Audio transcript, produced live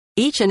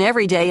Each and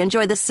every day,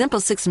 enjoy the Simple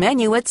Six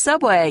menu at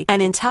Subway.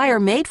 An entire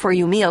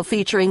made-for-you meal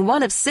featuring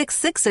one of 6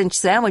 6-inch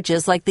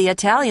sandwiches like the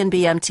Italian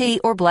BMT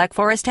or Black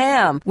Forest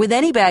ham, with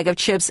any bag of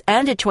chips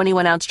and a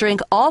 21-ounce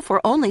drink, all for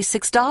only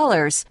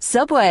 $6.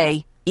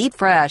 Subway. Eat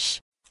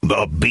fresh.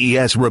 The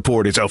BS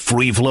Report is a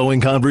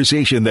free-flowing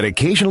conversation that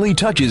occasionally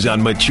touches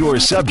on mature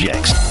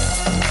subjects.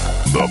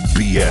 The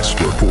BS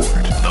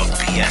Report. The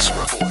BS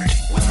Report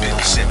with Bill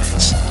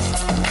Simmons.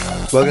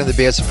 Welcome to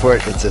the BS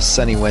Report. It's a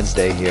sunny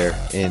Wednesday here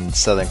in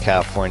Southern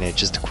California.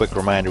 Just a quick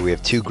reminder, we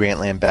have 2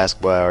 Grantland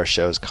Basketball Hour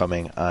shows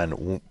coming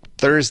on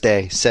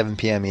Thursday, 7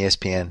 p.m.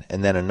 ESPN,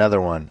 and then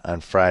another one on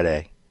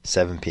Friday,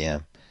 7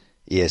 p.m.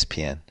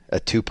 ESPN.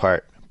 A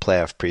 2-part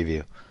playoff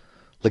preview.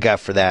 Look out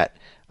for that.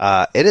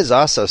 It is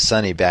also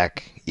sunny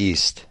back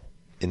east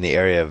in the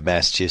area of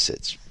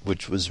Massachusetts,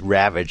 which was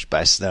ravaged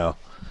by snow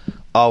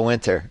all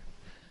winter.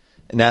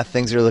 Now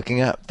things are looking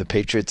up. The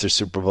Patriots are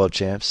Super Bowl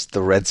champs.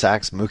 The Red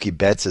Sox, Mookie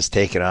Betts has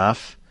taken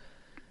off.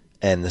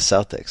 And the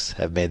Celtics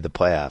have made the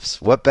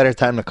playoffs. What better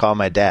time to call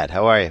my dad?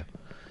 How are you?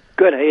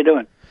 Good. How you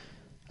doing?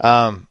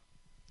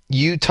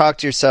 You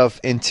talked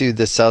yourself into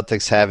the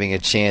Celtics having a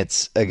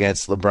chance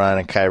against LeBron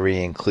and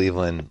Kyrie in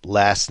Cleveland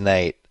last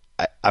night.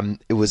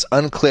 It was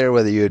unclear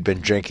whether you had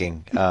been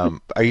drinking.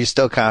 Are you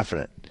still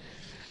confident?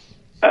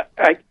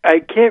 I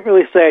can't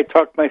really say I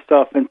talked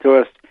myself into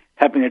us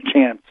having a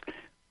chance,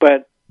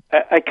 but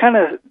I kind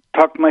of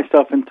talked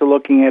myself into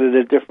looking at it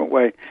a different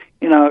way.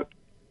 You know,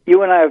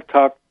 you and I have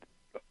talked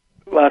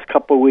last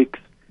couple of weeks.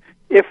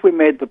 If we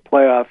made the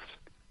playoffs,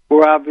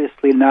 we're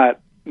obviously not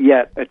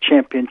yet a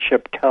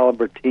championship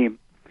caliber team.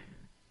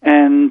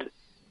 And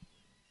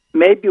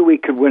maybe we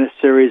could win a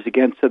series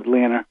against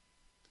Atlanta.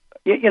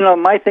 You know,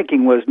 my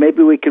thinking was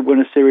maybe we could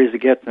win a series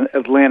against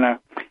Atlanta,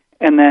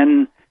 and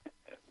then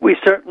we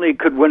certainly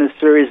could win a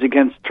series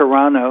against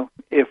Toronto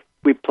if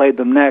we played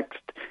them next.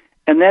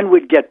 And then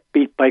we'd get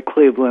beat by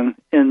Cleveland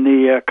in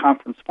the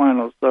conference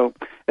finals. So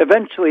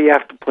eventually you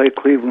have to play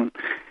Cleveland.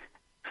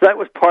 So that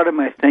was part of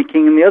my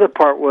thinking. And the other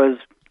part was,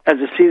 as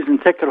a season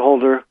ticket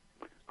holder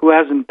who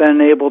hasn't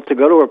been able to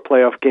go to a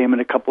playoff game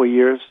in a couple of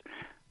years,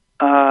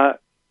 the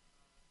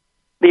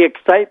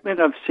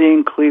excitement of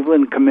seeing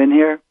Cleveland come in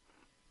here,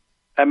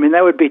 I mean,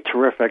 that would be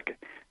terrific.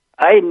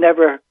 I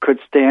never could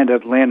stand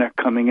Atlanta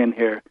coming in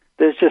here.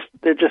 There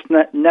just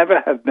never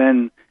have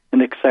been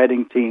an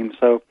exciting team.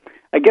 So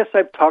I guess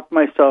I've talked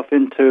myself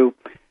into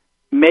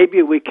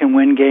maybe we can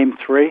win Game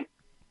 3,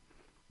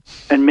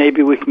 and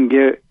maybe we can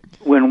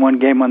win one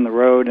game on the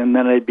road, and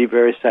then I'd be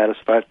very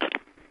satisfied.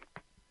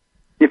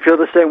 You feel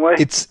the same way?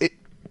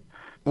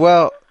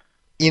 Well,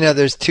 you know,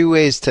 there's 2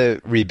 ways to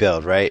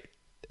rebuild, right?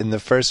 And the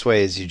first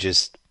way is you're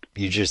just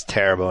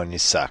terrible and you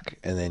suck,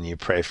 and then you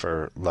pray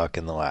for luck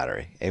in the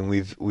lottery. And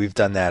we've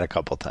done that a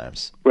couple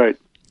times. Right.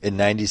 In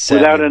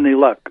 97. Without any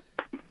luck.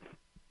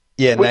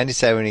 Yeah, in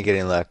 97 you get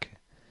any luck.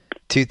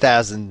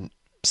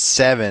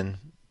 2007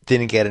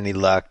 didn't get any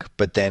luck,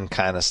 but then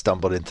kind of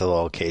stumbled into the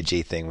whole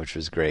KG thing, which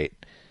was great.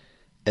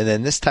 And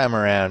then this time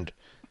around,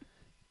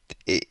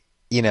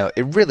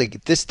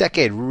 this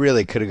decade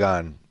really could have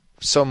gone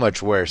so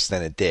much worse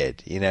than it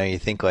did. You know, you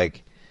think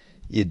like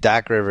you had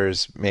Doc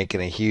Rivers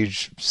making a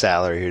huge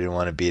salary who didn't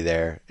want to be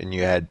there, and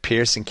you had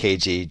Pierce and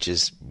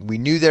KG. We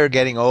knew they were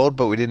getting old,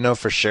 but we didn't know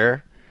for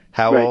sure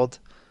how old.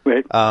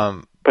 Right.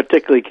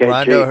 Particularly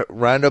KG.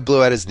 Rondo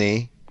blew out his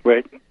knee.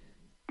 Right.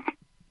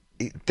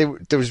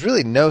 There was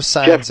really no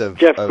signs of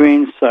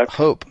Green sucks.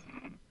 Hope.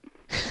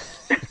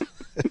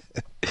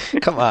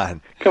 Come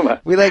on.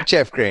 We like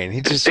Jeff Green.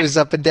 He just was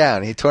up and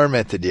down. He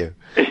tormented you.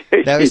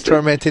 Now he's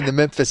tormenting the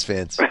Memphis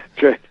fans.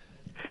 That's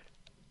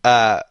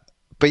right.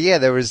 But yeah,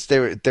 there was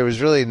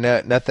really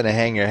nothing to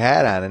hang your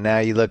hat on, and now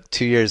you look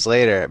 2 years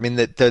later. I mean,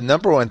 the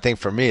number one thing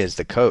for me is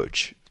the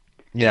coach.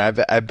 You know,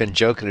 I've been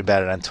joking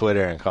about it on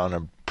Twitter and calling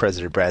him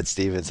President Brad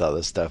Stevens, all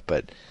this stuff,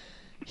 but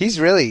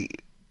he's really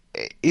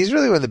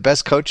one of the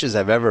best coaches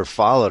I've ever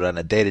followed on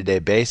a day-to-day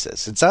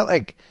basis. It's not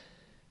like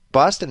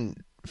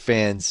Boston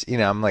fans, you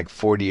know, I'm like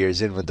 40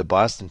 years in with the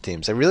Boston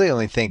teams. I really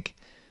only think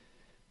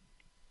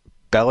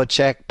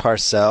Belichick,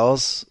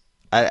 Parcells,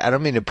 I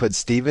don't mean to put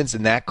Stevens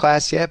in that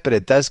class yet, but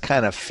it does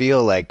kind of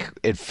feel like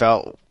it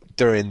felt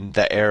during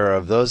the era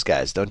of those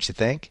guys, don't you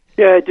think?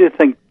 Yeah, I do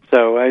think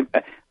so.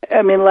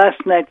 I mean,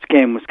 last night's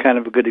game was kind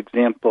of a good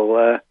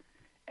example.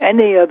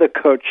 Any other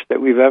coach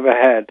that we've ever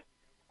had,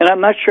 and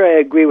I'm not sure I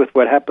agree with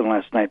what happened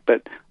last night,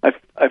 but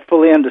I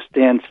fully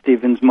understand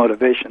Stevens'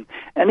 motivation.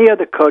 Any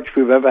other coach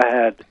we've ever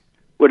had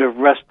would have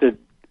rested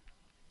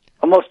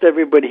almost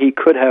everybody he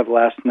could have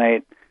last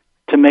night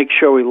to make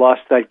sure we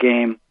lost that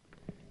game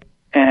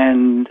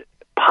and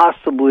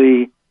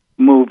possibly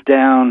move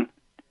down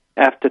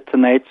after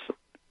tonight's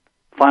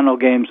final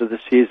games of the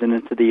season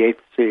into the 8th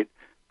seed.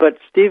 But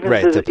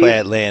Stevens to play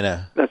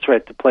Atlanta. That's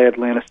right, to play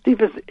Atlanta.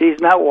 Stevens, he's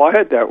not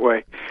wired that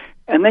way.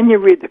 And then you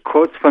read the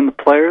quotes from the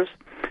players.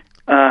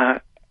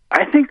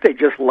 I think they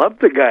just love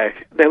the guy.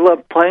 They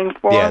love playing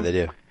for him. Yeah, they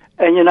do.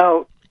 And, you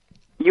know,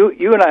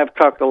 you and I have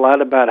talked a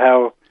lot about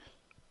how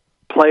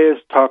players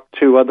talk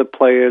to other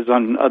players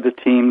on other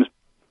teams,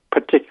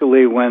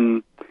 particularly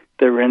when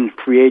They're in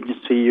free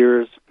agency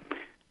years.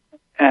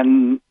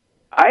 And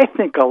I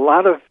think a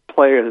lot of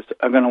players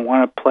are going to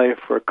want to play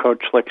for a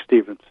coach like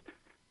Stevens.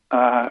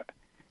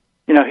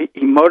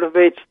 He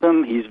motivates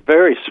them. He's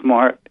very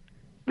smart.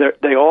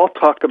 They all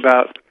talk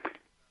about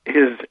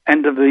his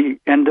end of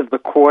the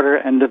quarter,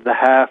 end of the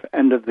half,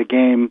 end of the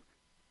game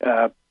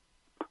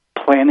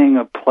planning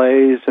of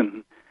plays,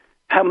 and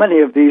how many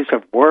of these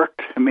have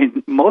worked? I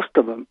mean, most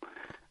of them.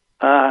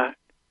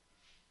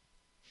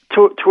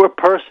 To a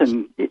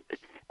person,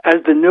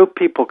 as the new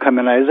people come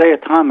in, Isaiah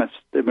Thomas,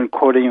 they've been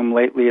quoting him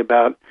lately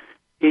about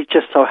he's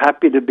just so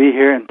happy to be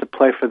here and to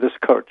play for this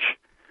coach.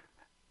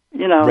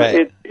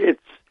 Right.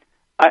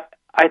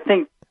 I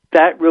think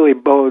that really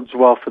bodes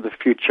well for the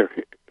future.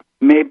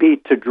 Maybe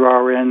to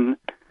draw in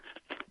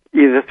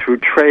either through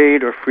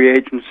trade or free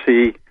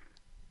agency,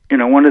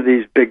 one of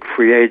these big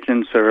free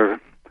agents or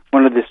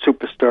one of the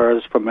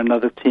superstars from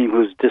another team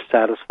who's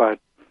dissatisfied.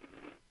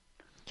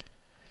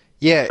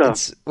 Yeah,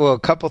 it's a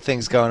couple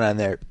things going on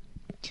there.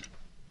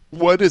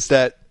 One is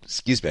that,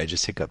 excuse me, I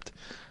just hiccuped.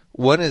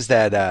 One is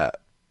that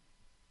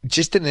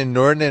just an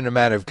inordinate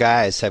amount of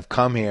guys have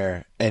come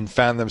here and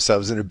found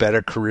themselves in a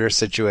better career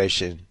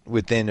situation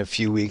within a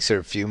few weeks or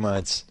a few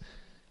months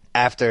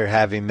after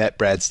having met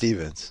Brad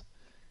Stevens.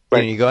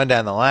 Right. You're going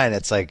down the line,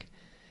 it's like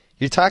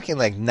you're talking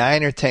like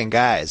 9 or 10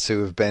 guys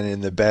who have been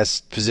in the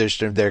best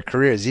position of their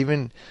careers.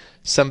 Even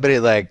somebody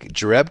like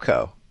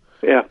Jerebko,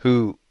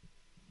 who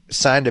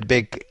signed a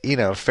big,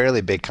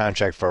 fairly big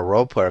contract for a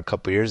role player a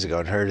couple years ago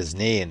and hurt his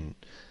knee, and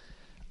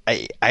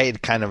I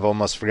had kind of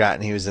almost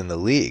forgotten he was in the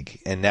league,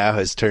 and now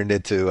has turned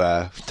into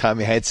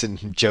Tommy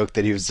Heinsohn joked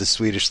that he was the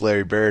Swedish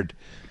Larry Bird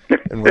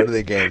in one of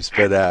the games.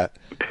 But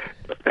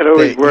it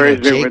always worries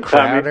me Jake when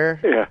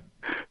Crowder,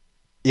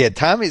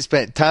 Tommy's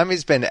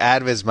been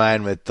out of his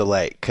mind with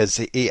Delay because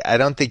I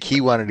don't think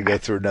he wanted to go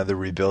through another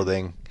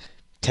rebuilding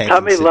tanking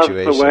Tommy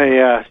situation. Loves the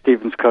way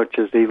Stevens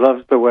coaches. He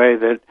loves the way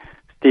that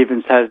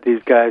Stevens has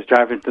these guys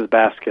driving to the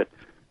basket,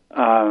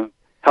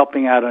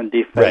 helping out on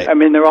defense. Right. I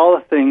mean, they're all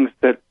the things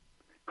that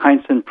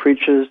Heinsohn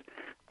preaches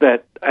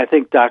that I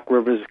think Doc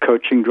Rivers'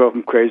 coaching drove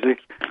him crazy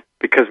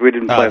because we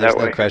didn't play that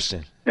way. No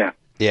question. Yeah.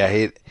 Yeah,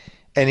 he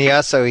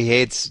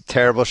hates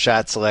terrible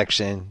shot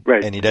selection,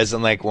 right. And he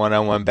doesn't like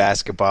one-on-one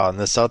basketball. And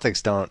the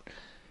Celtics don't.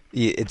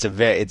 It's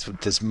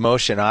this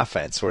motion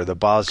offense where the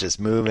ball's just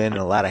moving and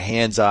a lot of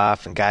hands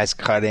off and guys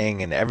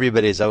cutting and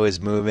everybody's always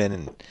moving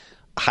and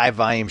high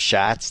volume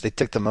shots. They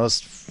took the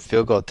most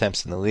field goal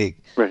attempts in the league.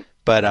 Right.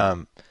 But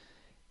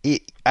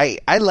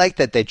I like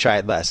that they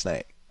tried last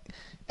night.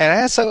 And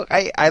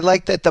I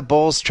like that the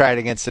Bulls tried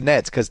against the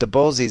Nets because the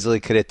Bulls easily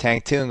could have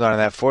tanked too and gone on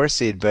that 4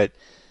 seed. But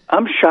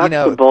I'm shocked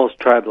the Bulls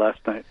tried last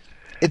night.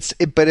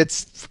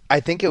 I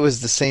think it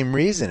was the same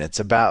reason. It's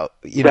about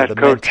the coach.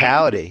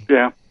 mentality.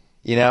 Yeah.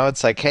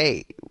 It's like,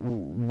 hey,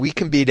 we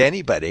can beat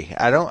anybody.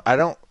 I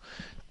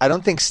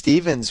don't think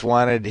Stevens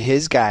wanted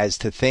his guys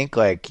to think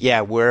like,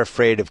 yeah, we're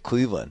afraid of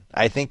Cleveland.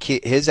 I think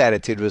his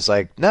attitude was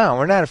like, no,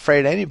 we're not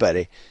afraid of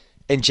anybody.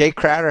 And Jay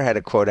Crowder had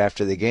a quote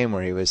after the game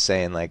where he was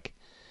saying like,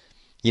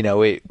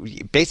 we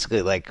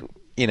basically like,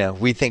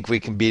 we think we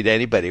can beat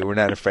anybody. We're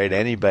not afraid of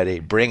anybody.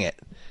 Bring it.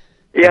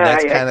 Yeah, and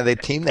that's kind of the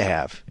team they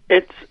have.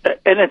 It's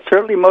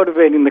certainly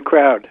motivating the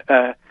crowd.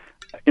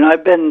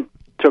 I've been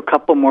to a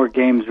couple more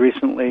games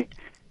recently.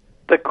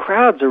 The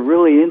crowds are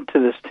really into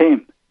this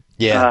team.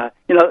 Yeah.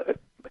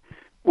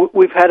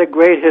 We've had a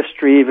great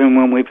history, even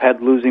when we've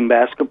had losing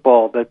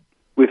basketball, that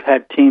we've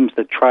had teams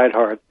that tried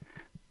hard,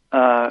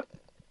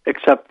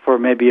 except for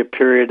maybe a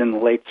period in the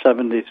late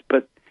 70s.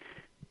 But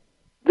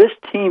this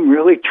team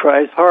really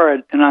tries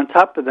hard. And on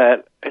top of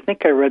that, I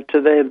think I read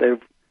today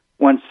they've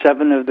won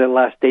 7 of their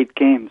last 8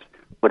 games.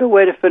 What a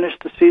way to finish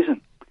the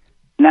season.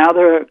 Now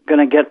they're going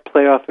to get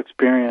playoff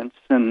experience,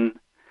 and,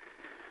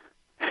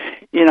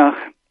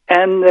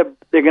 and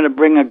they're going to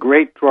bring a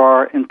great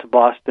draw into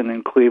Boston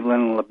and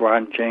Cleveland and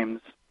LeBron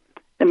James.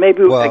 And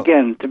maybe,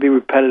 again, to be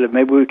repetitive,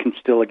 maybe we can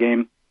steal a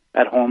game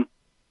at home.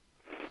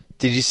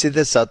 Did you see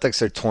the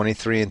Celtics are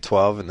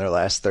 23-12 in their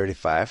last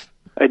 35?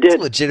 I did. It's a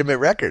legitimate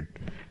record.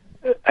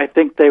 I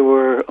think they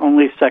were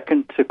only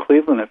second to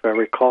Cleveland, if I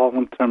recall,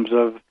 in terms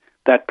of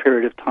that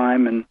period of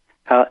time. And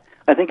how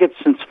I think it's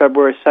since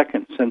February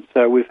 2nd, since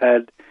we've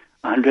had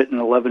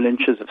 111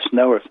 inches of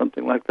snow or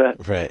something like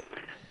that. Right.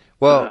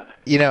 Well,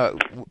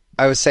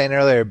 I was saying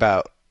earlier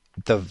about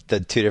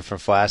the two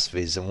different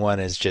philosophies, and one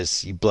is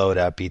just you blow it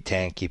up, you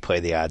tank, you play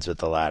the odds with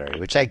the lottery,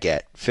 which I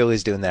get.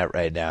 Philly's doing that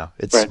right now.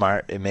 It's right.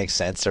 Smart. It makes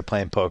sense. They're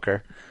playing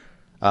poker.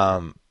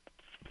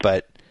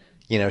 But,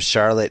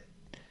 Charlotte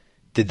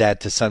did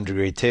that to some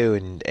degree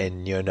too,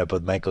 and you end up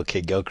with Michael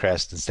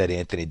Kidd-Gilchrist instead of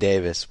Anthony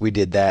Davis. We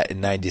did that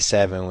in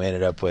 '97. We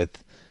ended up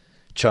with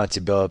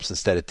Chauncey Billups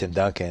instead of Tim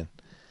Duncan.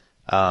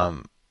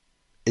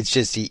 It's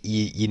just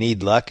you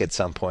need luck at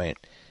some point.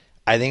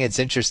 I think it's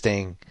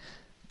interesting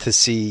to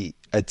see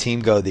a team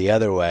go the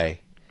other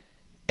way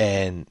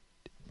and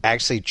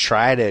actually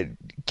try to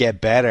get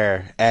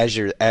better as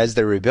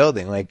they're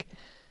rebuilding. Like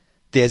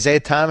the Isaiah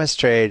Thomas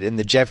trade and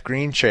the Jeff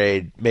Green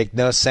trade make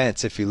no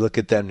sense if you look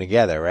at them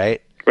together,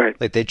 right? Right.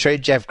 Like, they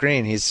trade Jeff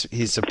Green. He's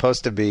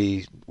supposed to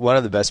be one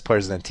of the best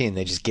players on the team.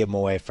 They just give him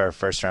away for a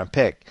first-round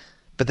pick.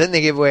 But then they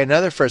give away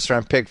another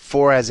first-round pick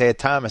for Isaiah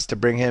Thomas to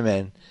bring him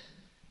in.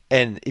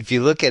 And if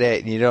you look at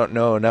it and you don't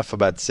know enough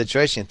about the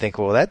situation, you think,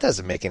 well, that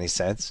doesn't make any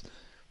sense.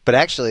 But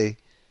actually,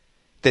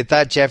 they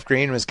thought Jeff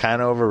Green was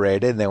kind of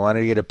overrated, and they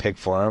wanted to get a pick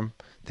for him.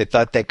 They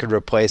thought they could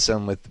replace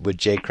him with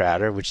Jay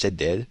Crowder, which they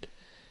did.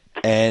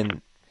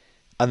 And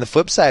on the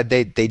flip side,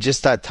 they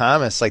just thought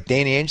Thomas, like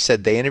Danny Ainge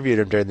said, they interviewed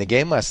him during the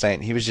game last night,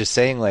 and he was just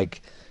saying,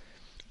 like,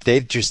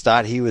 they just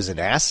thought he was an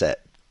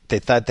asset. They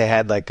thought they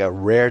had like a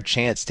rare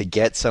chance to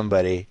get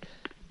somebody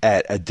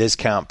at a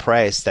discount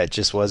price that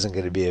just wasn't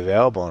going to be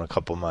available in a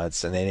couple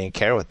months, and they didn't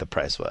care what the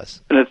price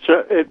was. And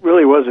it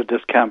really was a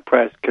discount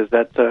price because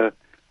that's at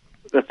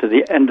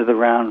the end of the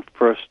round,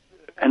 first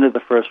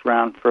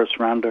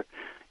rounder.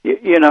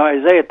 You know,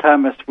 Isaiah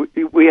Thomas.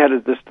 We had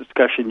this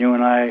discussion, you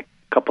and I, a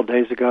couple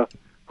days ago.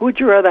 Who would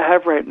you rather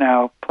have right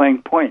now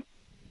playing point,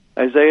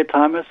 Isaiah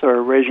Thomas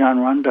or Rajon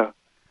Rondo?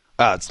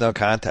 Oh, it's no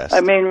contest.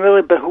 I mean,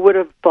 really, but who would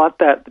have thought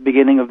that at the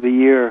beginning of the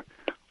year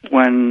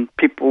when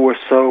people were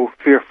so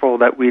fearful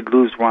that we'd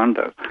lose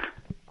Rondo?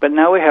 But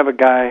now we have a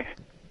guy.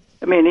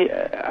 I mean,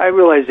 I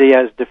realize he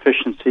has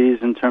deficiencies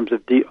in terms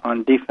of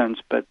on defense,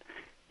 but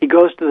he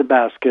goes to the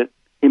basket.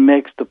 He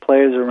makes the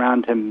players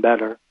around him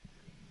better.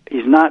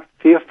 He's not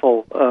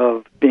fearful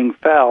of being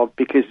fouled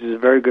because he's a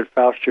very good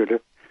foul shooter.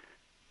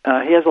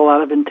 He has a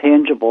lot of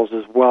intangibles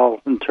as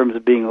well in terms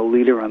of being a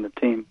leader on the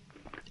team.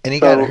 And he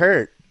got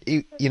hurt.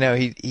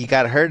 He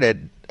got hurt at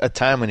a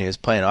time when he was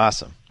playing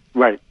awesome.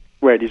 Right.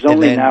 He's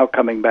only now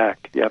coming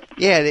back. Yep.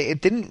 Yeah,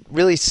 it didn't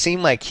really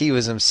seem like he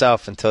was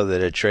himself until the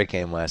Detroit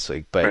game last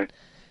week. But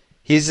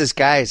he's this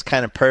guy who's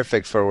kind of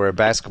perfect for where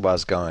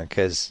basketball's going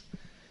because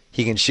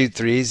he can shoot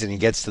threes and he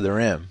gets to the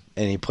rim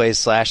and he plays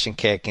slash and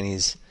kick.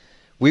 And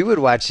we would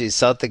watch these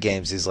Celtic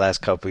games these last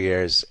couple of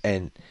years,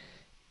 and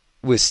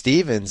with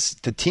Stevens,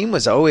 the team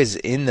was always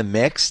in the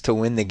mix to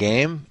win the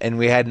game, and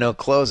we had no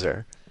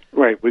closer.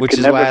 Right, which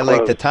is why I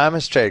like the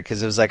Thomas trade,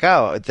 because it was like,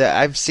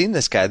 I've seen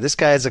this guy. This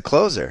guy is a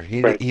closer.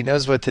 He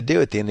knows what to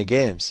do at the end of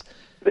games.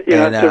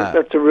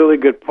 That's a really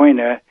good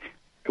point. I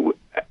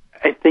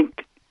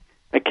think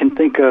I can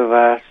think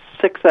of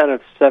 6 out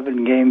of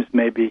 7 games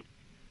maybe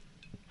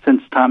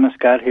since Thomas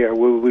got here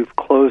where we've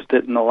closed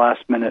it in the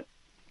last minute,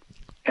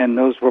 and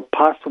those were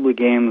possibly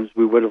games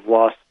we would have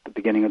lost at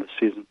the beginning of the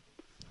season.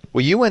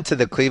 Well, you went to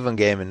the Cleveland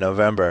game in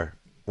November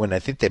when I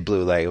think they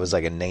blew it was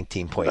like a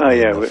 19-point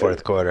lead in the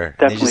fourth quarter.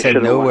 And they just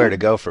had nowhere to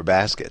go for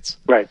baskets.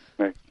 Right.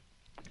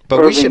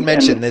 But we should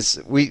mention this.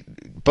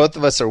 Both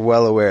of us are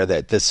well aware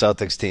that this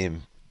Celtics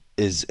team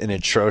is an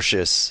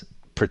atrocious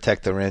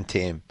protect the rim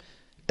team,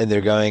 and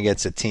they're going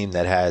against a team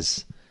that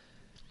has,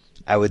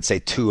 I would say,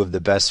 2 of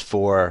the best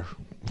 4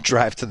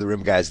 drive to the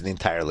rim guys in the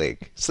entire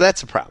league. So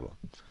that's a problem.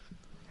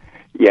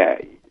 Yeah.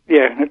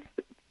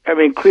 I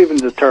mean,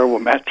 Cleveland's a terrible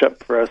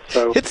matchup for us.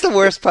 So it's the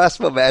worst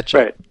possible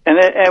matchup, right?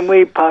 And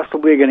we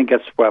possibly are going to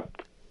get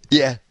swept.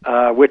 Yeah.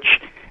 Which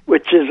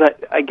is,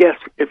 I guess,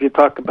 if you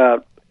talk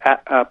about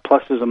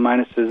pluses and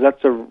minuses,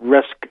 that's a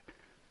risk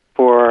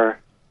for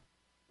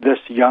this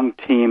young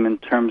team in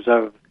terms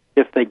of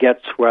if they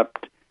get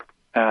swept,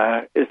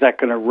 is that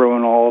going to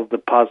ruin all of the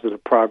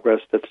positive progress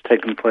that's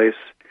taken place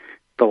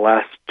the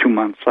last 2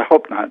 months? I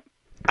hope not.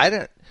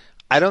 I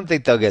don't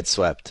think they'll get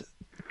swept.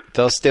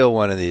 They'll steal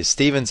one of these.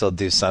 Stevens will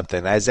do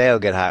something. Isaiah will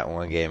get hot in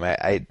one game.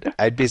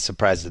 I'd be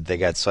surprised if they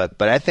got swept.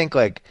 But I think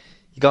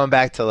going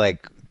back to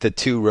the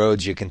 2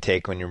 roads you can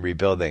take when you're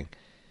rebuilding.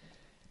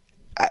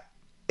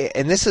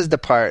 And this is the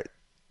part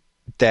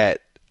that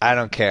I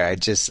don't care. I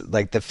just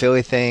like the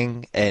Philly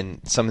thing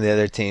and some of the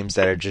other teams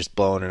that are just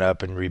blowing it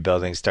up and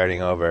rebuilding,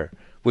 starting over,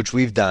 which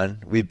we've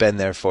done. We've been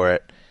there for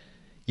it.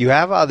 You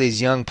have all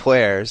these young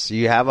players.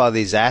 You have all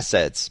these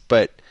assets,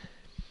 but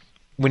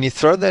when you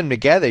throw them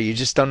together, you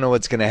just don't know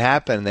what's going to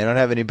happen. They don't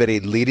have anybody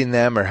leading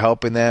them or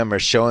helping them or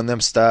showing them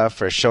stuff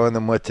or showing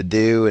them what to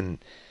do. And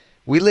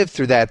we lived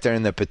through that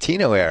during the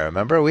Patino era.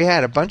 Remember, we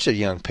had a bunch of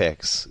young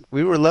picks.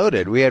 We were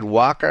loaded. We had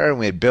Walker, and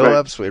we had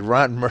Billups, we had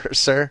Ron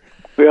Mercer.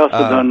 We also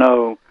don't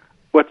know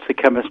what's the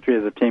chemistry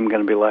of the team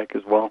going to be like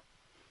as well.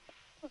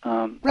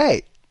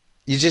 Right.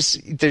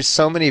 There's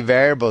so many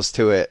variables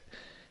to it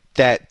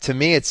that to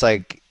me it's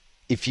like,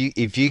 if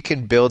you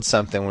can build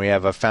something where you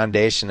have a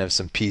foundation of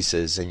some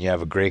pieces and you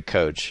have a great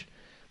coach,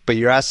 but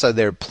you're also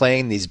there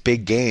playing these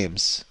big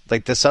games.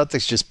 Like the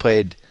Celtics just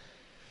played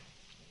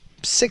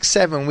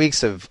 6-7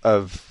 weeks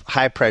of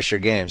high-pressure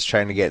games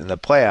trying to get in the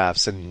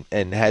playoffs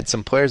and had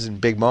some players in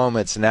big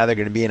moments, and now they're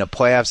going to be in a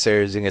playoff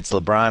series against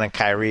LeBron and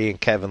Kyrie and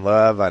Kevin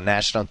Love on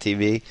national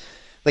TV.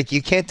 Like,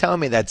 you can't tell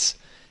me that's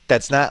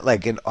not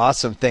like an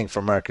awesome thing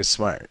for Marcus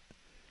Smart.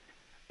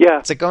 Yeah.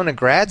 It's like going to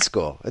grad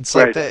school. It's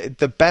like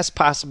the best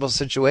possible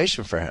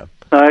situation for him.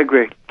 I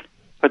agree.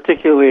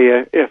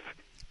 Particularly if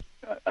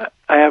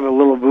I have a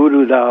little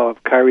voodoo doll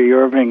of Kyrie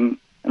Irving,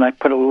 and I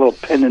put a little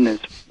pin in his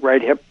right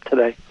hip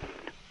today.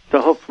 So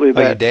hopefully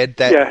that... Oh, you did?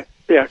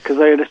 Yeah, because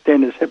I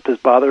understand his hip is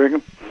bothering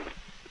him.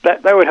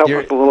 That would help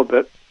us a little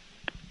bit.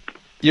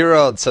 You're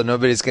old, so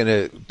nobody's going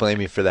to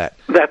blame you for that.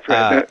 That's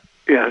right.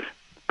 Yes.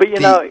 But you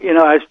know,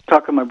 I was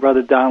talking to my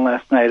brother Don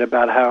last night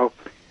about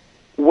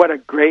what a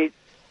great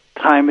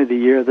time of the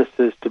year this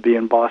is to be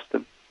in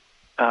Boston.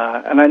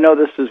 And I know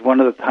this is one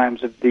of the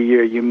times of the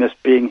year you miss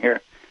being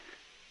here.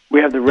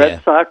 We have the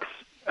Red Sox,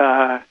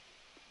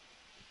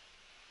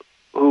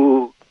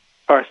 who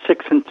are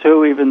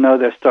 6-2, even though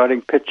their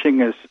starting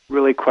pitching is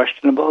really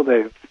questionable.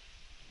 They're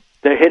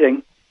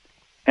hitting,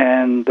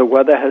 and the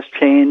weather has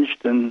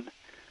changed, and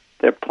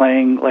they're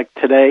playing like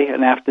today,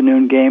 an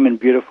afternoon game in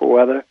beautiful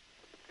weather.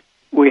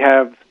 We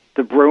have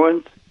the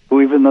Bruins,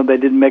 who even though they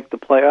didn't make the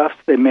playoffs,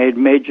 they made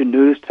major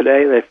news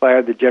today. They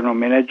fired the general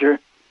manager.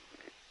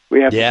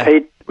 We have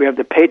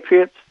the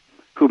Patriots,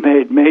 who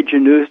made major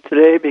news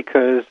today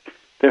because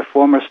their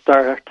former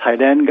star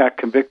tight end got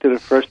convicted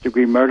of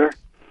first-degree murder.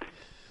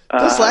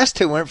 Those last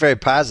two weren't very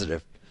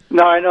positive.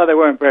 No, I know they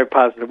weren't very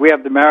positive. We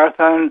have the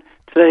marathon.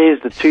 Today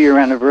is the 2-year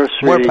anniversary.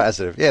 More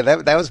positive. Yeah,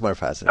 that was more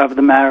positive. Of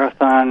the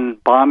marathon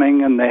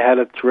bombing, and they had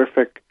a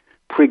terrific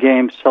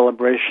pregame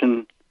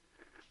celebration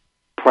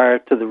prior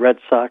to the Red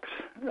Sox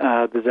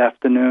this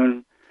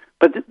afternoon.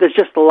 But there's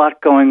just a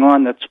lot going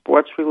on that's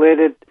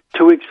sports-related.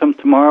 2 weeks from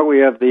tomorrow, we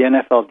have the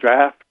NFL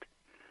draft.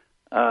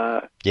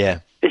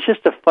 It's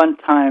just a fun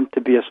time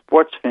to be a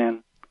sports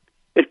fan.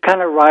 It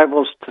kind of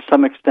rivals, to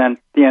some extent,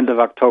 the end of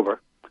October,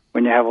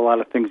 when you have a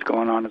lot of things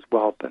going on as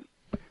well. But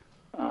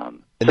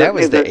and that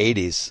was the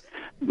 80s.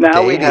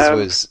 Now we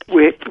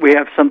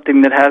have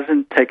something that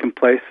hasn't taken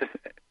place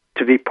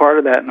to be part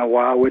of that in a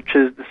while, which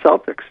is the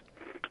Celtics.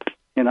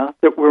 You know,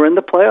 that we're in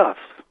the playoffs.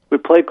 We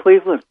play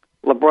Cleveland.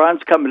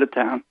 LeBron's coming to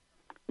town.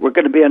 We're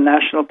going to be on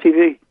national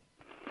TV.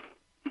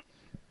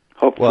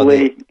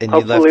 Hopefully, you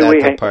left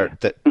out the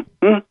part that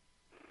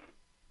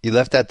you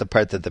left out the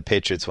part that the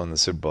Patriots won the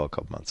Super Bowl a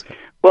couple months ago.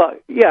 Well,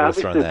 yeah,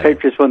 obviously the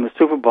Patriots won the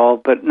Super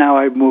Bowl, but now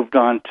I've moved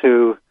on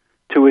to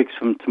 2 weeks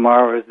from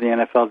tomorrow is the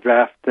NFL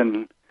draft,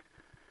 and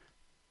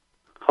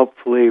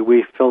hopefully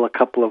we fill a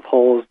couple of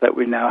holes that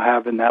we now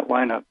have in that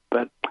lineup.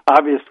 But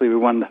obviously we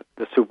won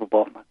the Super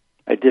Bowl.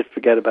 I did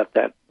forget about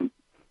that,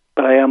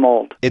 but I am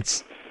old.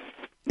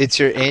 It's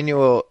your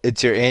annual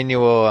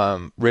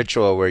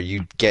ritual where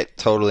you get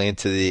totally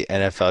into the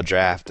NFL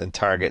draft and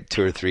target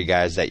 2 or 3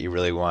 guys that you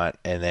really want,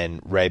 and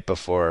then right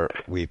before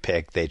we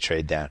pick, they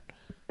trade down.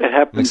 It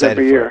happens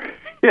every year.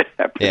 It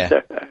happens.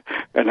 Yeah,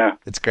 I know.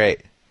 It's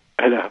great.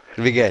 I know.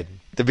 It'll be good.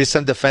 There'll be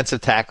some defensive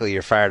tackle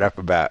you're fired up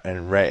about,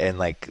 and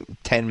like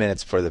 10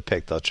 minutes before the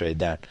pick, they'll trade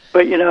down.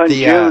 But you know,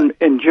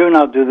 in June,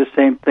 I'll do the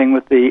same thing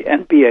with the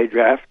NBA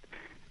draft,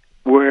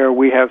 where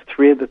we have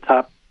 3 of the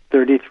top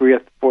 33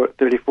 or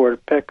 34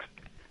 picks.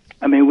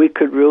 I mean, we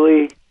could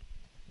really,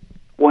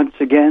 once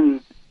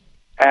again,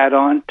 add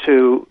on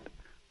to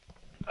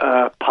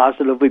a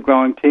positively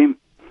growing team.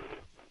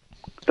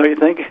 Don't you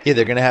think? Yeah,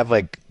 they're going to have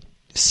like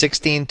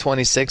 16,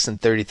 26, and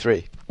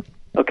 33.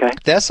 Okay.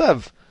 They also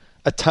have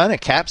a ton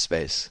of cap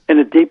space. In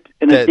a deep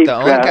the draft.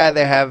 Only guy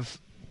they have,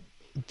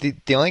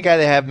 the only guy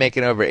they have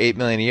making over $8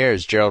 million a year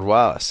is Gerald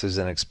Wallace, who's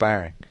an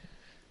expiring.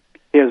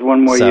 He has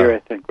one more year, I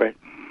think, right?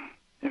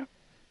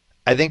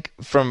 I think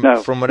from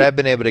what I've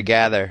been able to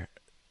gather,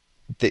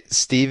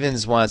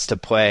 Stevens wants to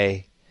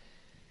play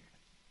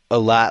a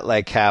lot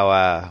like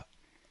how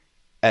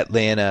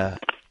Atlanta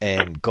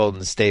and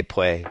Golden State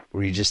play,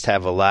 where you just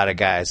have a lot of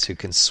guys who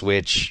can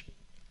switch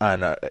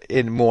on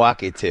in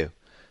Milwaukee too.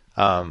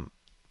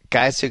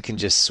 Guys who can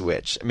just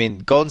switch. I mean,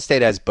 Golden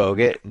State has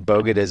Bogut.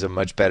 Bogut is a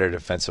much better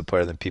defensive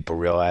player than people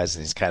realize,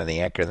 and he's kind of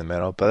the anchor in the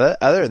middle. But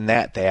other than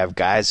that, they have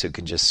guys who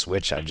can just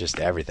switch on just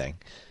everything.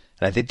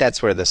 And I think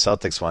that's where the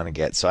Celtics want to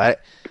get. So I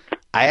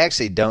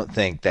actually don't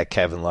think that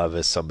Kevin Love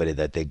is somebody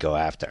that they go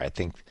after. I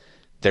think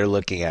they're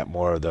looking at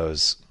more of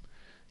those,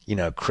 you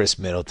know, Chris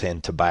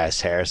Middleton, Tobias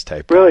Harris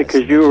type guys. Really,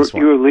 because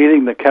you were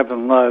leading the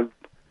Kevin Love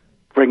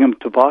Bring Him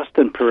to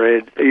Boston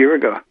parade a year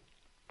ago.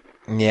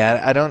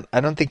 Yeah, I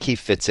don't think he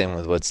fits in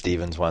with what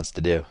Stevens wants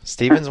to do.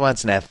 Stevens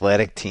wants an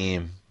athletic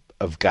team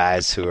of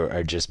guys who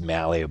are just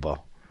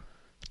malleable.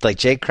 Like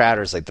Jay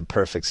Crowder's like the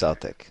perfect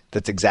Celtic.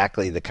 That's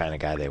exactly the kind of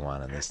guy they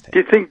want on this team. Do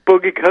you think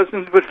Boogie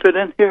Cousins would fit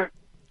in here?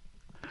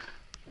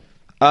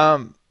 I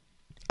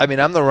mean,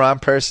 I'm the wrong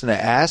person to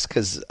ask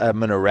because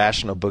I'm an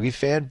irrational Boogie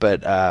fan,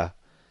 but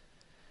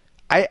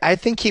I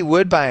think he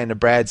would buy into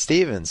Brad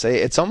Stevens.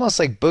 It's almost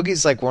like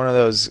Boogie's like one of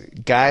those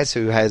guys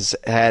who has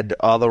had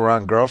all the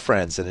wrong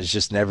girlfriends and has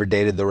just never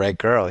dated the right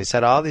girl. He's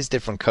had all these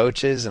different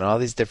coaches and all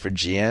these different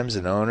GMs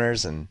and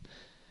owners, and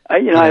I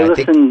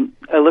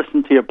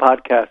listened to your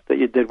podcast that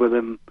you did with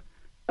him.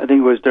 I think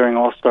it was during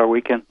All-Star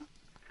Weekend,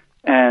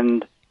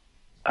 and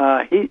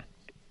I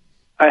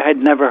had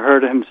never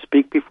heard him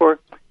speak before.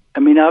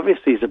 I mean,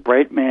 obviously he's a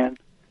bright man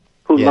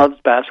who loves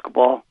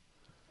basketball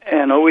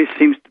and always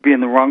seems to be in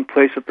the wrong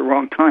place at the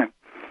wrong time.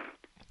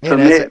 Yeah, so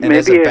maybe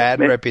has a bad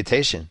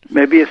reputation.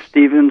 Maybe a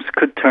Stevens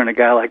could turn a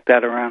guy like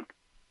that around.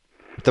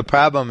 The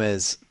problem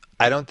is,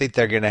 I don't think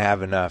they're going to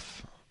have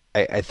enough.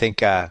 I think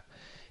the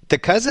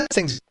Cousins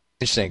thing's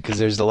interesting because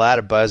there's a lot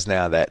of buzz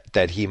now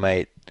that he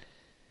might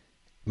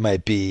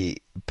might be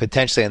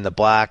potentially in the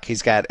block.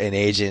 He's got an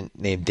agent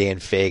named Dan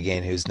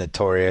Fagan who's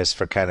notorious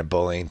for kind of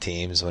bullying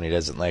teams when he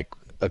doesn't like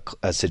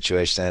a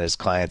situation that his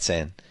client's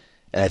in.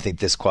 And I think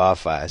this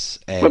qualifies.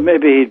 And, but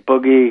maybe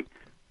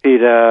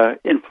he'd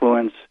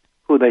influence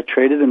who they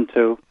traded him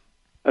to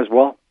as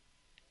well.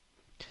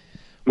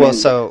 Well,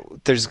 so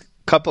there's a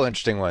couple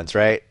interesting ones,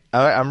 right?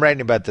 I'm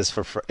writing about this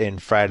in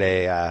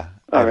Friday. I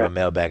have a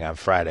mailbag on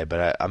Friday,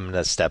 but I'm going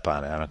to step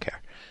on it. I don't care.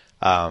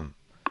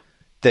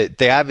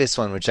 The obvious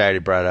one, which I already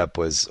brought up,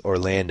 was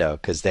Orlando,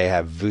 because they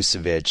have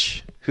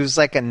Vucevic, who's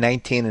like a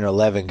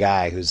 19-11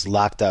 guy who's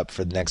locked up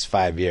for the next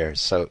 5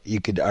 years. So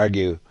you could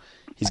argue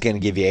he's going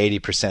to give you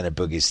 80% of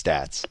Boogie's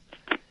stats.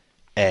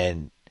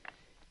 And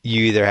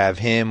you either have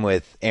him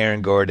with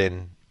Aaron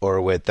Gordon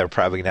or they're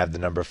probably going to have the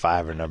number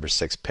 5 or number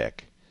 6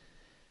 pick.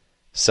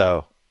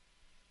 So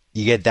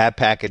you get that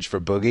package for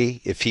Boogie.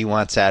 If he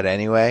wants out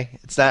anyway,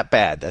 it's not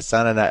bad. That's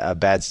not a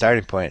bad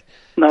starting point.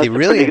 No, the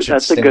really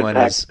interesting one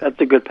is... That's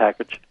a good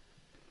package.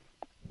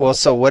 Well,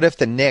 so what if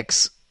the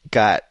Knicks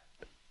got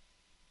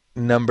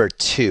number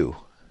 2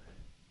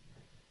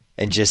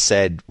 and just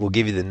said, we'll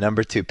give you the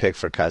number 2 pick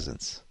for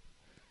Cousins?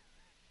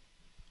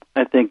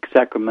 I think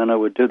Sacramento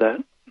would do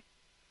that.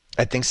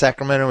 I think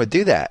Sacramento would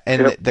do that.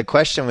 And Yep. the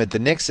question with the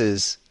Knicks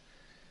is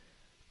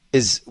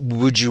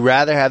would you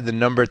rather have the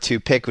number 2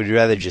 pick? Would you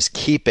rather just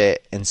keep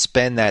it and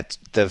spend the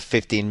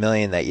 $15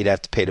 million that you'd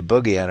have to pay to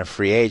Boogie on a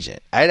free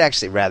agent? I'd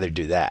actually rather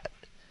do that.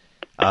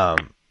 I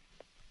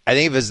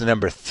think if it was the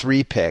number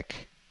 3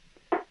 pick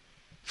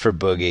for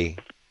Boogie,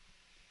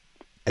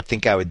 I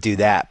think I would do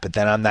that. But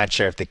then I'm not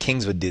sure if the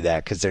Kings would do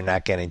that because they're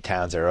not getting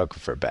Towns or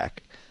Okafor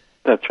back.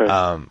 That's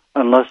right.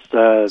 Unless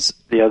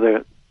the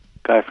other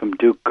guy from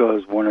Duke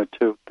goes 1 or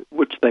 2,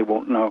 which they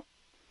won't know.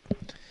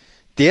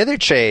 The other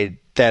trade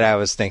that I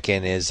was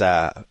thinking is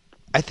I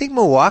think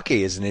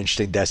Milwaukee is an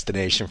interesting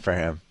destination for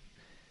him.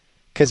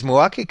 Because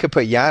Milwaukee could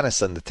put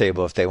Giannis on the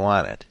table if they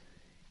wanted.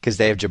 Because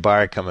they have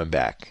Jabari coming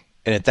back.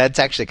 And that's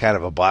actually kind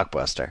of a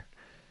blockbuster.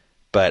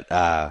 But,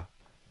 I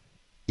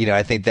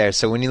think there.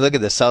 So when you look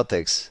at the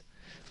Celtics,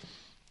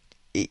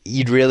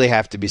 you'd really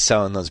have to be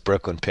selling those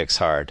Brooklyn picks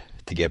hard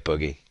to get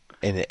Boogie.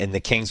 And the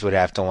Kings would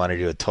have to want to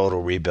do a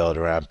total rebuild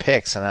around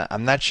picks. And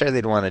I'm not sure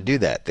they'd want to do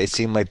that. They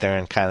seem like they're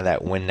in kind of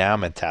that win-now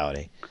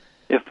mentality.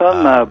 If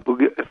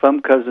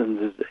I'm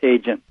Cousins'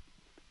 agent,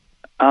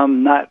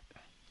 I'm not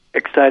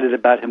excited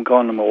about him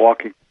going to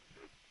Milwaukee.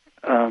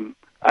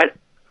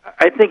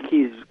 I think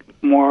he's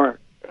more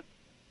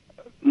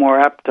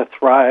apt to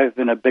thrive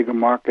in a bigger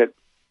market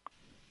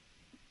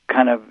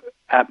kind of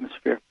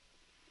atmosphere.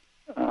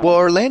 Well,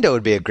 Orlando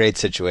would be a great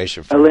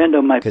situation for Orlando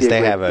him, might be because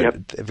they have a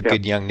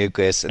good young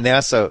nucleus, and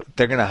they're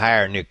going to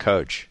hire a new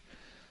coach,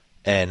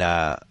 and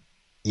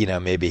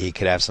maybe he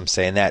could have some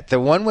say in that. The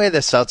one way the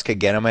Celtics could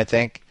get him, I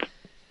think,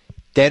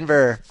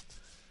 Denver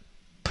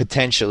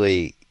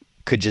potentially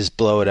could just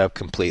blow it up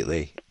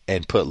completely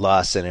and put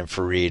Lawson and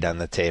Fareed on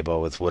the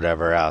table with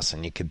whatever else,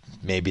 and you could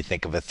maybe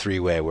think of a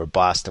 3-way where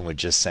Boston would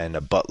just send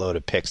a buttload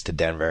of picks to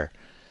Denver.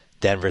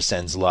 Denver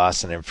sends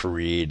Lawson and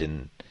Fareed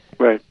and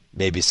right.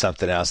 Maybe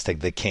something else,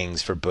 take the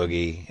Kings for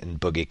Boogie, and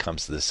Boogie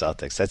comes to the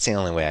Celtics. That's the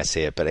only way I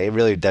see it, but it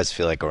really does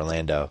feel like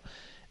Orlando.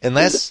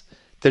 Unless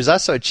there's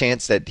also a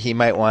chance that he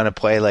might want to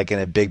play like in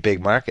a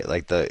big market,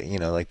 like the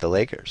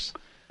Lakers.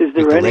 Is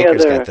there the any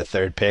Lakers other got the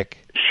 3rd pick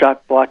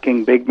shot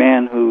blocking big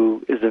man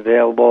who is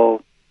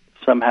available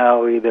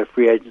somehow, either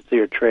free agency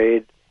or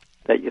trade,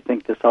 that you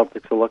think the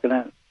Celtics are looking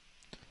at?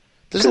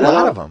 There's a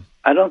lot of them.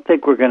 I don't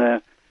think we're going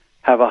to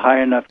have a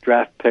high enough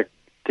draft pick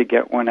to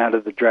get one out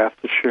of the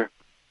draft this year.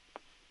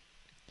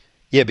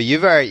 Yeah, but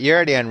you're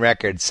already on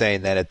record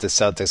saying that if the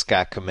Celtics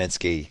got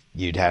Kaminsky,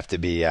 you'd have to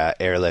be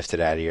airlifted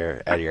out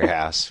of your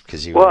house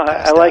because you. Well,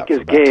 I like his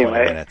game.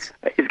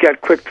 He's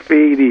got quick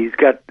feet. He's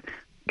got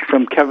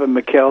some Kevin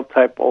McHale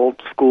type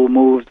old school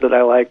moves that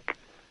I like.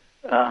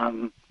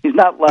 He's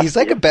not lefty. He's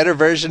like a better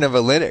version of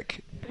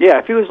Olynyk. Yeah,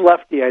 if he was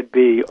lefty, I'd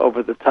be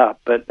over the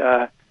top. But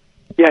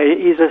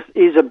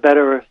he's a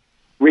better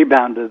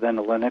rebounder than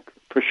Olynyk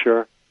for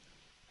sure.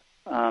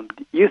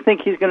 You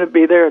think he's going to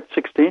be there at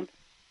 16?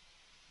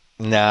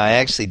 No, I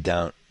actually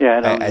don't. Yeah,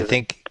 I don't.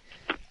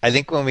 I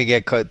think when we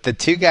get close, the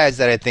 2 guys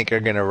that I think are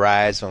going to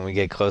rise when we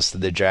get close to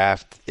the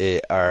draft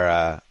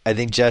are I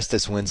think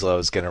Justice Winslow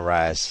is going to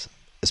rise.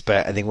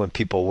 I think when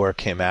people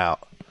work him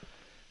out,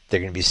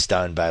 they're going to be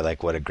stunned by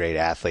like what a great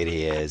athlete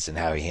he is and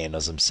how he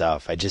handles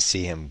himself. I just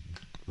see him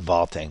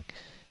vaulting,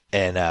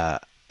 and I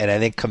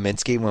think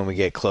Kaminsky, when we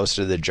get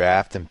closer to the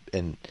draft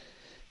and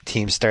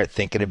teams start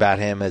thinking about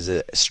him as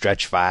a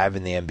stretch 5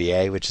 in the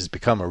NBA, which has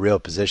become a real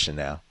position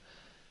now.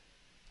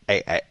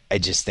 I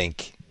just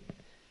think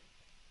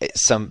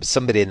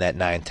somebody in that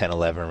 9, 10,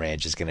 11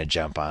 range is going to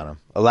jump on him.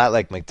 A lot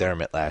like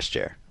McDermott last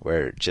year,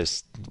 where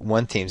just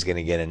one team's going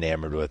to get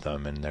enamored with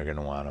him and they're going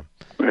to want him.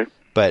 Right.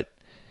 But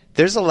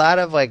there's a lot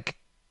of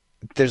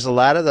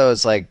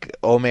those like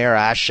Omer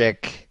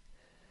Ashik,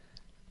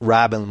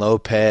 Robin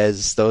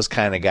Lopez, those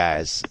kind of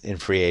guys in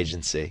free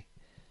agency.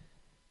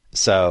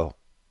 So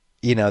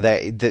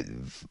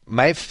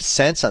my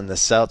sense on the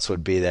Celts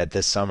would be that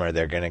this summer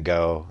they're going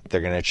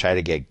to try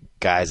to get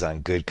guys on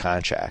good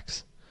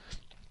contracts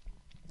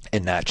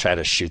and not try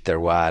to shoot their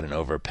wad and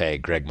overpay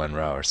Greg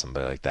Monroe or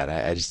somebody like that.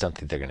 I just don't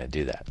think they're going to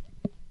do that.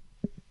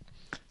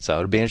 So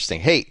it'll be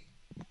interesting. Hey,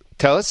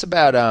 tell us a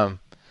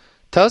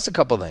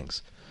couple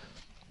things.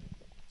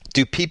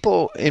 Do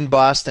people in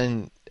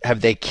Boston, have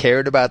they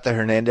cared about the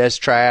Hernandez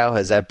trial?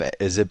 Has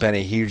it been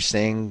a huge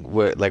thing?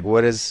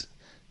 What is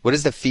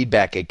the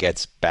feedback it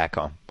gets back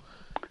home?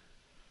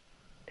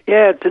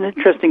 Yeah, it's an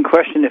interesting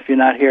question if you're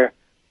not here.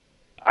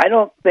 I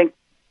don't think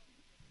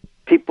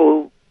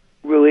people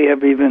really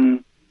have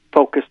even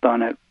focused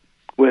on it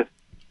with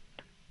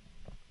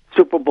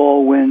Super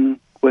Bowl win,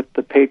 with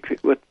the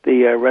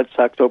Red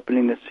Sox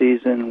opening the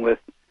season, with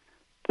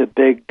the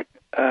big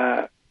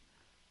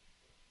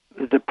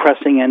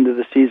depressing end of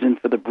the season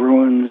for the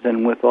Bruins,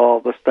 and with all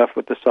the stuff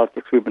with the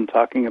Celtics we've been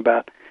talking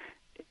about.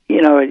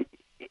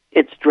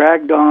 It's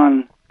dragged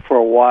on for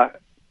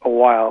a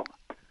while.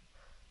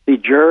 The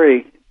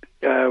jury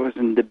was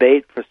in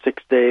debate for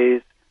 6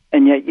 days,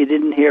 and yet you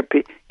didn't hear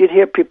you'd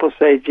hear people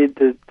say, "Gee,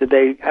 did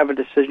they have a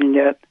decision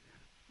yet?"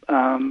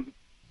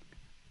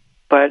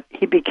 But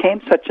he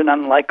became such an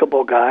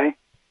unlikable guy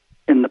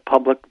in the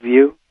public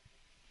view,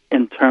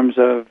 in terms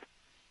of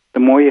the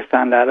more you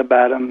found out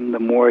about him, the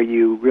more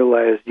you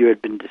realized you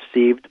had been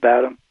deceived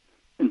about him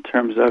in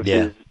terms of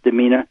his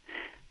demeanor.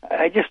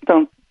 I just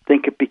don't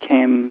think it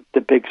became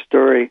the big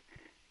story.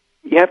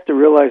 You have to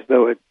realize,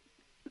 though,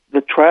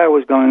 the trial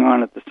was going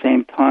on at the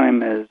same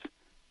time as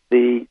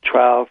the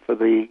trial for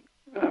the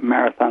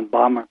marathon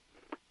bomber.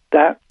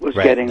 That was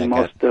getting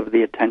most of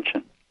the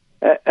attention,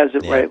 as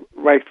it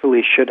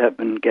rightfully should have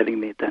been getting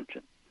the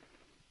attention.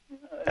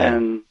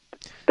 And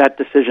that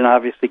decision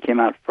obviously came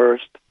out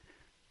first.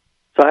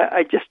 So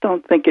I just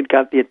don't think it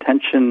got the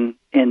attention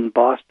in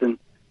Boston.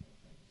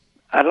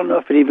 I don't know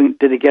if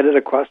did it get it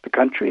across the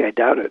country? I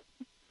doubt it.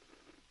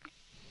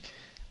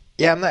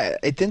 Yeah,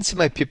 it didn't seem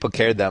like people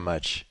cared that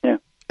much. Yeah.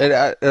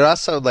 It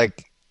also,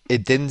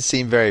 it didn't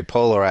seem very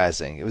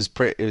polarizing. It was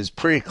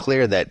pretty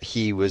clear that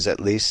he was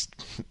at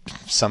least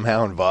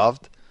somehow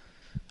involved.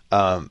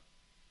 I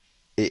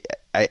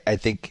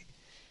think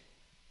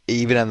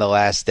even on the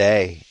last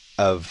day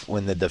of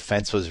when the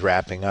defense was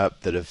wrapping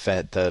up,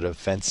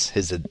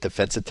 his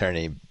defense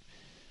attorney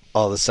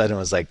all of a sudden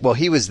was like, well,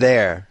 he was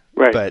there,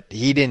 but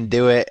he didn't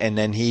do it, and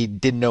then he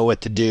didn't know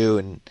what to do,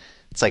 and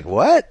it's like,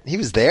 what? He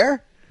was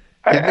there?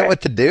 He didn't know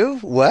what to do?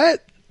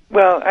 What?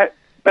 Well,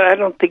 but I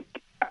don't think,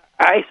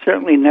 I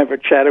certainly never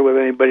chatted with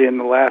anybody in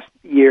the last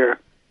year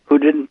who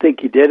didn't think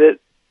he did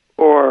it,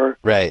 or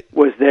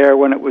was there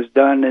when it was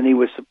done and he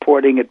was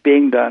supporting it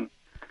being done.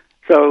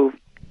 So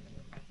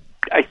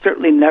I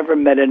certainly never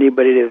met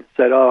anybody that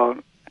said, "Oh,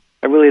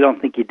 I really don't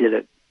think he did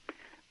it."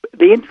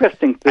 The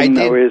interesting thing,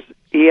 though, is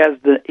he has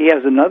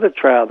another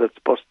trial that's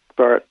supposed to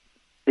start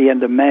the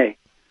end of May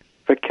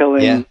for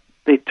killing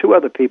the two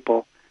other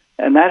people,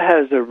 and that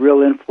has a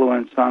real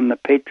influence on the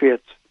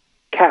Patriots'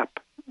 cap,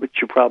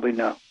 which you probably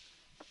know,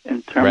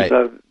 in terms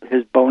of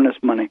his bonus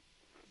money.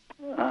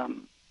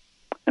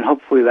 And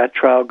hopefully that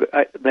trial,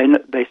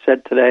 they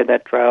said today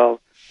that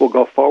trial will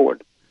go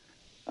forward.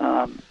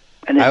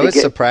 And I was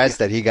surprised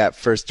that he got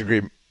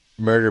first-degree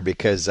murder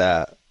because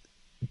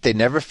they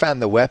never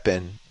found the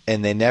weapon,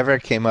 and they never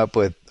came up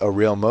with a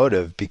real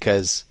motive,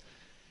 because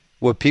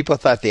what people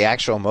thought the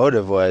actual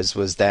motive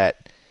was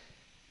that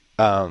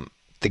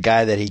the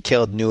guy that he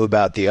killed knew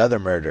about the other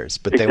murders,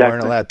 but they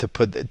weren't allowed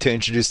to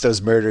introduce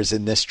those murders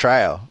in this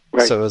trial.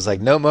 So it was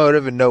like no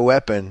motive and no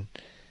weapon,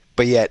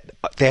 but yet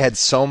they had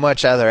so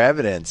much other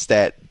evidence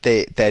that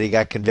he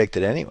got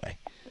convicted anyway.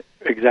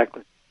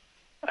 Exactly.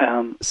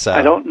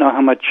 I don't know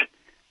how much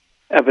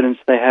evidence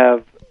they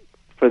have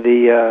for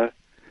the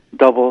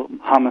double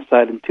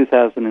homicide in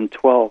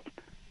 2012,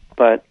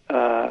 but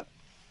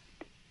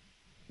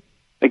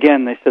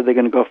again, they said they're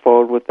going to go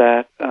forward with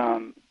that.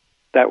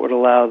 That would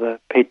allow the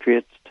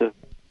Patriots to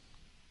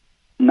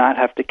not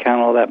have to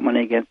count all that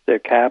money against their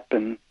cap,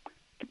 and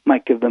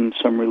might give them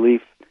some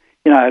relief.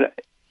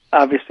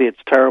 Obviously it's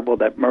terrible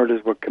that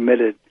murders were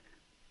committed,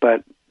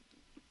 but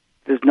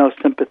there's no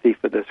sympathy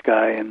for this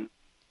guy, and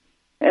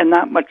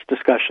not much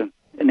discussion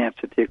in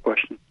answer to your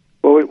question.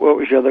 What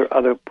was your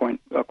other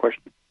point or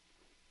question?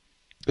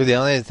 The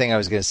only thing I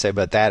was going to say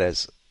about that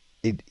is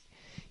he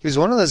was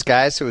one of those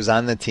guys who was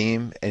on the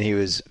team, and he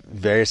was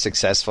very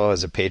successful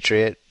as a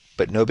Patriot,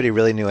 but nobody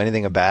really knew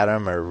anything about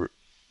him or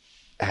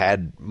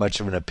had much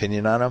of an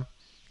opinion on him.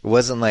 It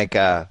wasn't like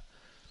other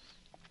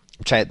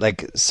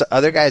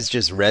guys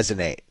just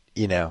resonate,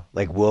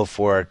 like Will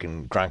Fork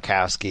and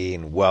Gronkowski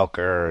and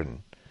Welker,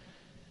 and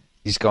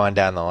he's going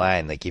down the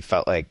line. Like, he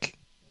felt like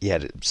he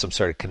had some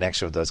sort of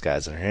connection with those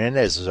guys. And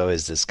Hernandez was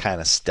always this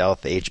kind of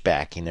stealth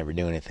H-back he never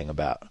knew anything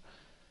about.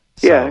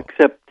 So,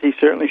 except he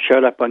certainly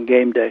showed up on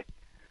game day.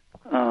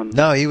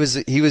 No, he was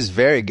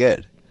very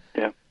good.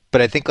 Yeah.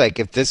 But I think,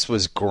 if this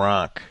was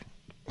Gronk,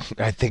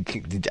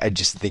 I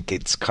just think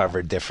it's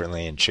covered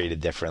differently and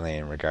treated differently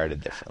and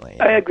regarded differently.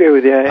 I agree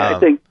with you. I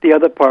think the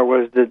other part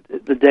was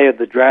the day of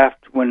the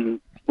draft when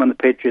the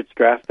Patriots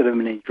drafted him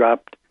and he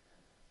dropped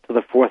to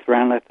the fourth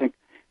round, I think.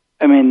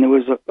 I mean, there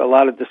was a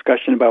lot of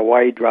discussion about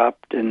why he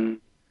dropped, and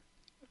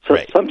so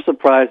some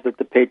surprise that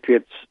the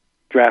Patriots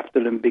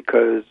drafted him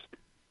because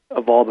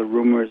of all the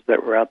rumors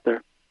that were out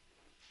there.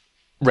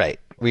 Right.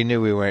 We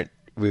knew we weren't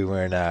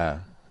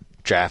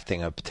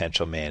drafting a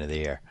potential man of the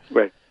year.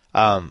 Right.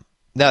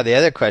 Now, the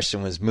other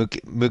question was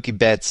Mookie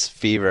Betts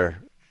fever.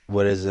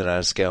 What is it on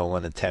a scale of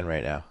 1 to 10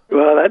 right now?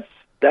 Well,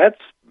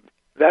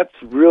 that's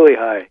really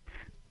high.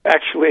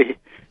 Actually,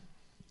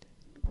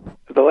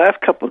 the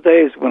last couple of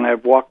days when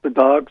I've walked the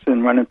dogs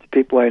and run into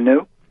people I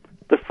knew,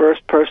 the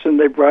first person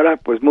they brought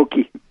up was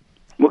Mookie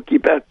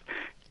Betts.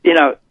 You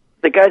know,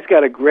 the guy's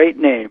got a great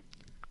name,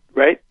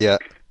 right? Yeah.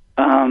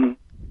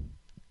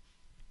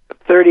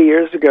 30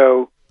 years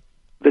ago,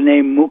 the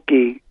name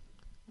Mookie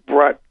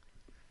brought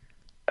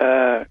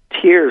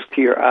tears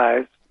to your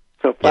eyes.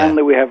 So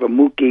finally we have a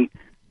Mookie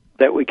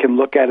that we can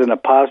look at in a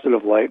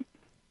positive light.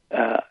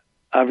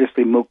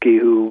 Obviously Mookie,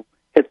 who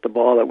hit the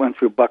ball that went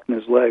through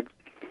Buckner's legs.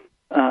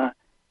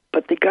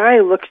 But the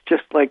guy looks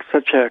just like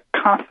such a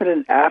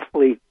confident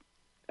athlete,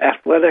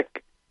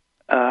 athletic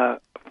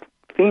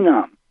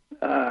phenom.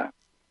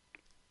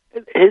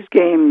 His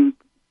game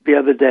the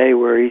other day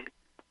where he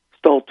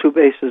stole 2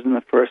 bases in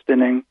the first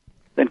inning,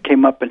 then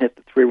came up and hit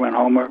the 3-run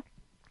homer,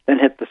 then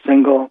hit the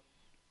single,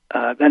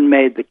 then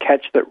made the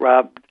catch that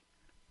robbed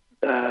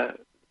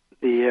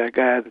the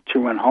guy of the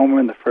 2-run homer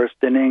in the first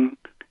inning.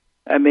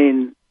 I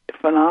mean,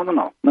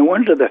 phenomenal. No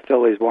wonder the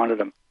Phillies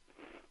wanted him,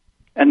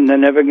 and they're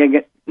never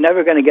going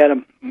to get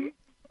him.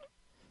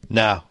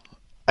 No,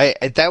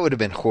 that would have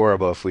been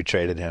horrible if we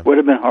traded him. Would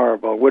have been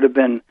horrible. Would have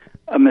been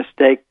a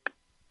mistake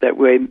that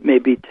way.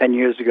 Maybe 10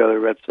 years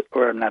ago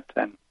or not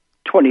 10,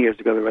 20 years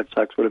ago the Red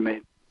Sox would have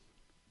made.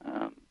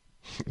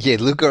 Yeah,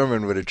 Luke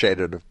Gorman would have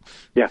traded him.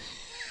 Yeah,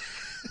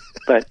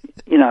 but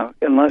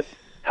unless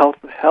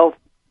health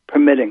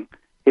permitting,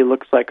 he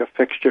looks like a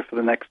fixture for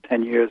the next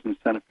 10 years in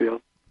center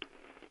field.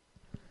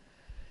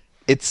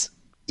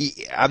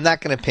 I'm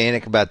not going to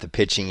panic about the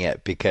pitching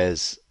yet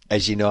because,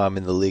 as you know, I'm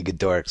in the League of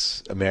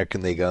Dorks,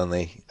 American League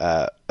only,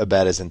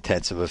 about as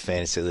intensive a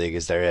fantasy league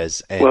as there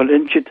is. And, well,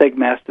 didn't you take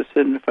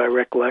Masterson, if I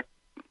recollect?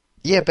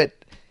 Yeah, but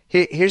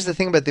here's the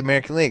thing about the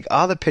American League.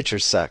 All the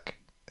pitchers suck.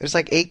 There's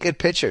like 8 good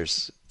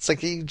pitchers. It's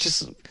like you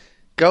just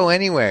go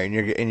anywhere and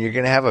you're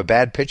going to have a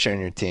bad pitcher in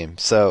your team.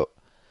 So,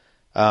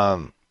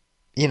 somebody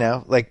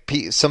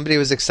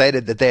was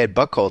excited that they had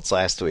Buchholz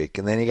last week,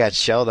 and then he got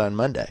shelled on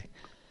Monday.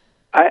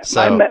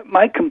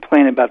 My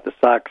complaint about the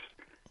Sox,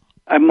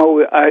 I've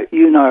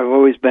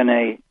always been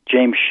a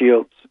James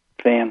Shields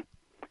fan,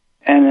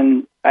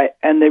 and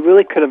they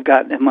really could have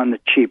gotten him on the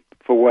cheap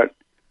for what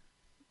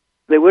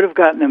they would have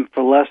gotten him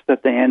for less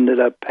that they ended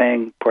up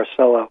paying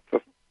Porcello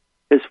for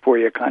his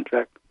 4-year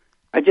contract.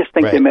 I just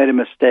think they made a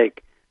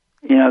mistake.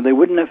 They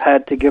wouldn't have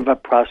had to give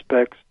up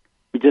prospects.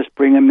 You just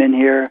bring him in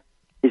here.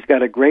 He's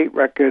got a great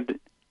record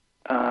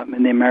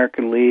in the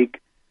American League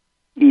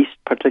East,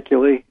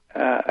 particularly.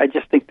 I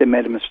just think they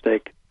made a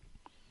mistake.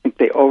 I think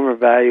they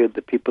overvalued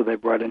the people they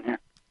brought in here.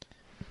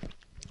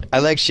 I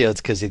like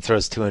Shields because he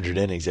throws 200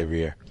 innings every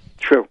year.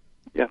 True,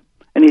 yeah.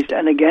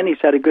 And again, he's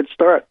had a good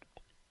start. I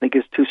think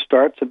his 2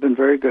 starts have been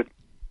very good.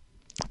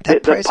 The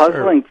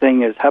puzzling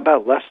thing is, how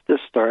about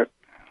Lester's start?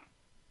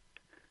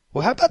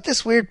 Well, how about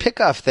this weird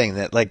pickoff thing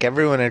that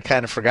everyone had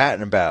kind of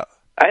forgotten about?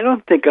 I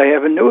don't think I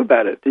ever knew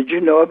about it. Did you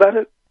know about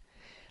it?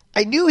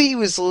 I knew he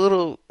was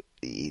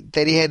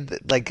that he had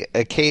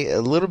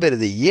a little bit of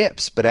the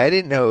yips, but I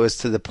didn't know it was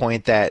to the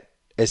point that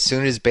as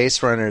soon as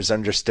base runners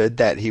understood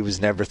that he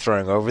was never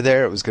throwing over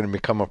there, it was going to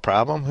become a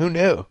problem. Who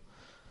knew?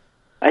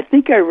 I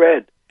think I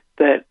read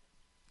that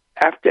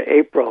after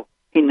April,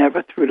 he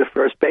never threw to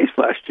first base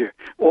last year.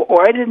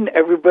 Why didn't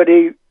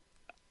everybody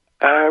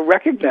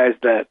recognize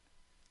that?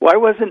 Why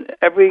wasn't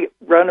every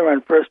runner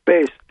on first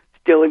base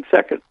stealing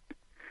second?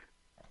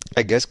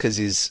 I guess because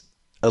he's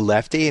a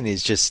lefty and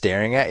he's just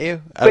staring at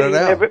you. I don't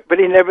know. But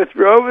he never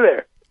threw over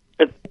there.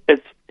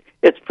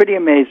 It's pretty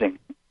amazing,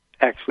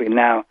 actually,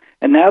 now.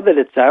 And now that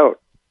it's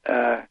out,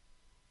 I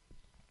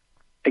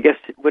guess,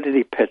 what did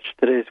he pitch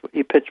today?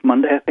 He pitched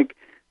Monday, I think,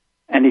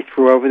 and he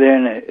threw over there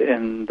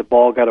and the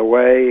ball got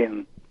away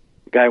and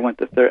the guy went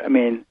to third. I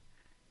mean,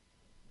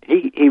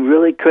 he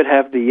really could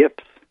have the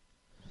yips.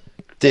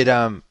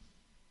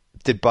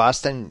 Did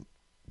Boston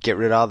get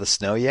rid of all the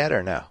snow yet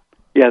or no?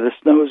 Yeah, the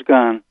snow's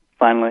gone,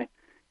 finally.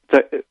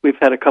 So we've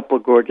had a couple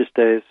of gorgeous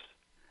days.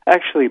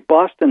 Actually,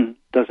 Boston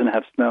doesn't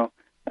have snow.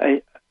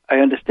 I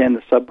understand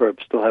the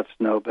suburbs still have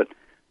snow, but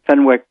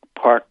Fenwick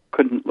Park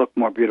couldn't look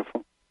more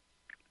beautiful.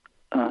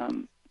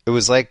 It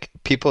was like,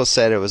 people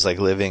said it was like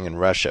living in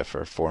Russia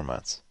for 4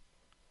 months.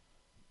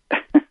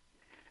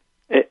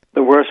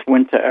 The worst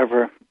winter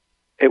ever.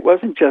 It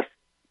wasn't just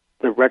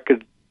the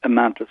record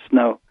amount of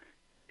snow.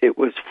 It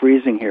was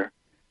freezing here.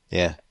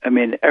 Yeah. I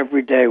mean,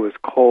 every day was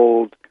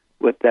cold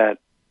with that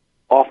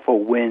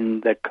awful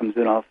wind that comes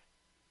in off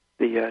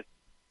the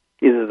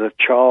either the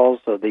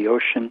Charles or the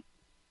ocean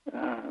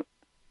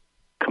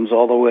comes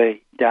all the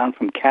way down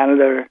from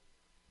Canada.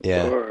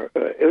 Yeah. Or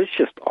it was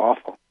just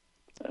awful.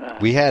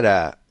 We had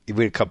a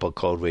couple of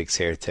cold weeks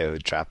here too.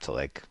 It dropped to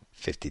like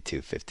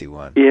 52,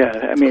 51.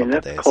 Yeah, I mean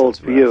that's cold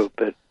for you,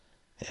 but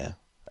yeah,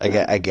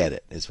 I get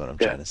it. Is what I'm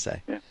trying to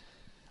say. Yeah.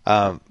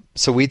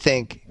 So we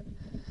think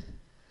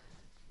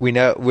we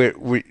know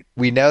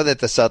we know that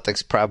the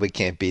Celtics probably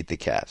can't beat the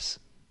Cavs,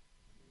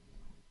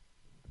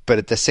 but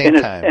at the same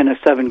time, in a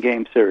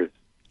 7-game series.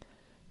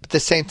 At the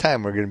same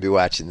time, we're going to be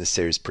watching this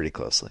series pretty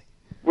closely.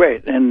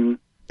 Right, and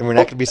we're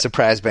not going to be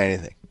surprised by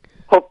anything.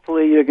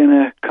 Hopefully, you're going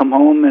to come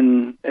home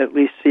and at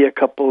least see a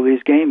couple of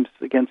these games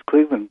against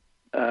Cleveland.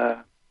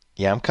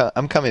 Yeah,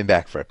 I'm coming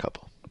back for a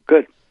couple.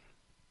 Good.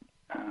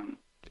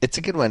 It's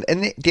a good one.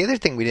 And the other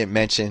thing we didn't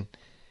mention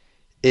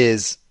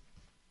is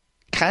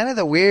kind of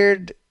the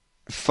weird,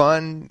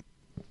 fun,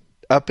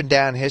 up and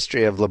down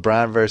history of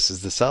LeBron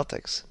versus the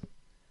Celtics.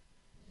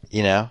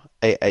 You know,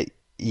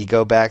 you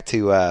go back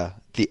to the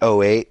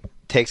 2008,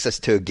 takes us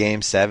to a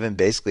Game 7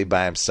 basically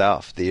by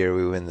himself the year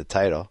we win the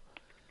title.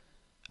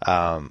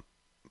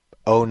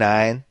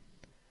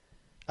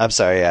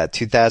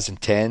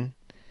 2010,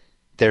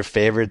 they're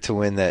favored to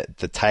win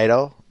the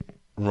title.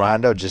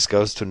 Rondo just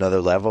goes to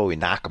another level. We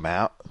knock him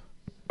out.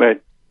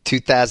 Right.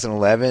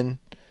 2011,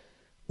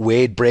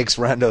 Wade breaks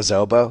Rondo's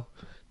elbow.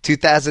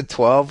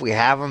 2012, we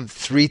have him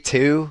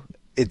 3-2.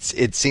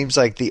 It seems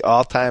like the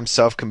all-time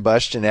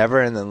self-combustion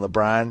ever, and then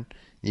LeBron,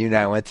 you and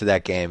I went to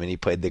that game, and he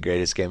played the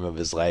greatest game of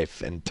his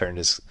life and turned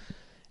his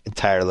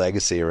entire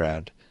legacy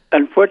around.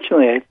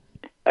 Unfortunately,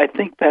 I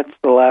think that's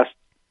the last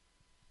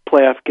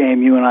playoff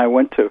game you and I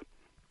went to.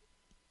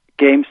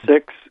 Game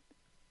 6,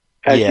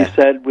 as you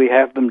said, we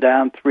have them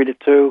down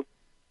 3-2.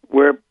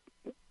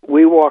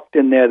 We walked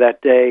in there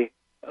that day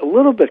a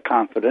little bit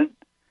confident.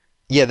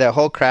 Yeah, the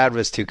whole crowd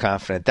was too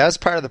confident. That was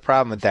part of the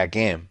problem with that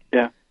game.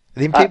 Yeah. I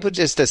think people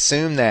just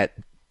assume that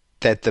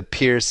the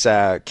Pierce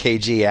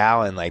KG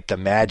Allen, like the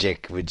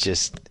magic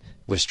was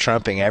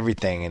trumping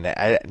everything,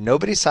 and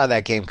nobody saw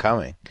that game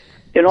coming.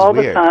 In all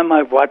the time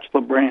I've watched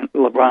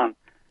LeBron,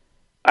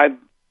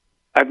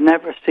 I've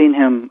never seen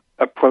him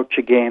approach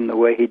a game the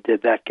way he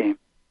did that game.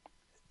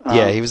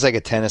 Yeah, he was like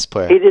a tennis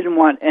player. He didn't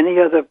want any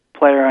other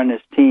player on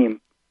his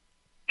team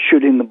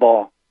shooting the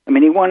ball. I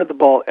mean, he wanted the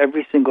ball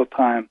every single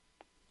time,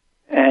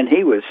 and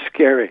he was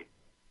scary.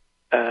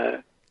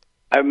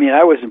 I mean,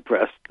 I was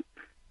impressed.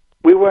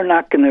 We were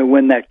not going to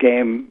win that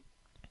game.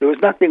 There was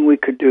nothing we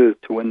could do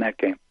to win that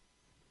game.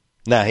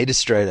 No, he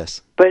destroyed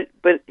us. But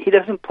he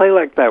doesn't play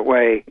like that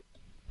way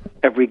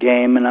every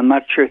game, and I'm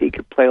not sure he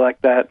could play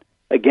like that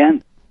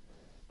again.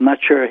 I'm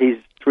not sure he's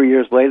 3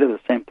 years later the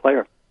same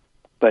player.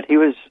 But he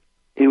was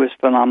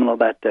phenomenal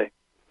that day.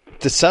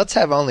 The Celtics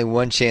have only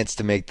one chance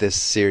to make this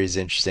series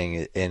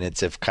interesting, and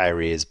it's if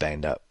Kyrie is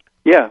banged up.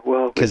 Yeah,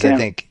 well, because I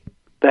think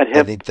that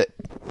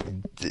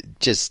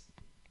just.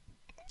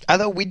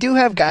 Although we do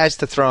have guys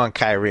to throw on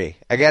Kyrie,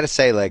 I got to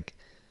say, like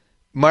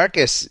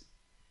Marcus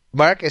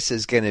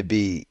is going to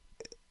be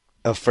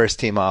a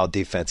first-team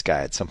all-defense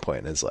guy at some point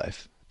in his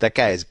life. That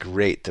guy is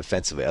great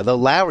defensively. Although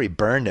Lowry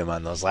burned him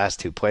on those last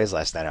 2 plays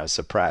last night, I was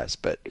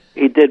surprised. But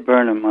he did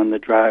burn him on the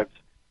drives.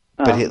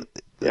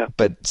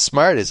 But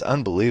Smart is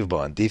unbelievable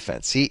on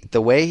defense.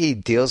 The way he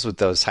deals with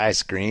those high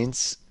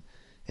screens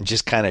and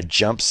just kind of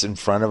jumps in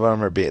front of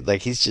them,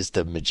 he's just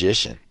a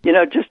magician. You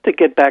know, just to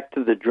get back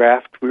to the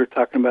draft we were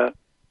talking about.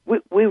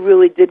 We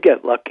really did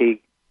get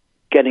lucky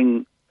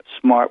getting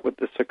Smart with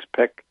the 6th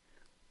pick.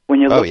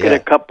 When you look at a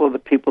couple of the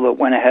people that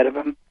went ahead of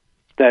him,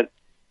 that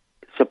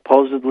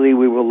supposedly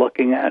we were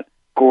looking at,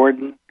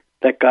 Gordon,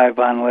 that guy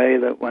Von Lay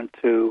that went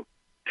to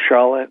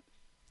Charlotte.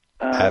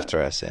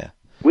 After us, yeah.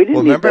 We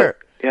didn't remember,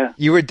 yeah.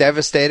 You were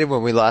devastated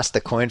when we lost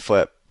the coin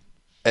flip,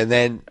 and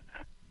then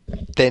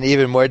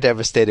even more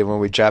devastated when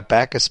we dropped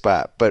back a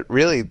spot. But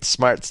really,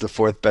 Smart's the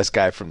 4th best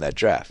guy from that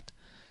draft.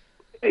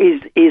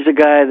 He's a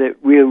guy that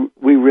we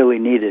really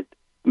needed.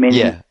 I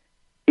mean,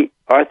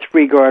 our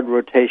 3-guard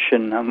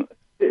rotation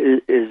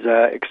is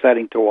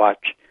exciting to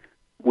watch.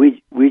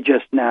 We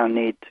just now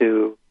need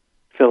to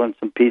fill in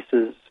some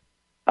pieces,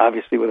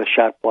 obviously with a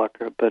shot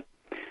blocker. But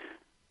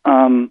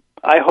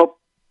I hope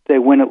they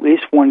win at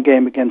least 1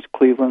 game against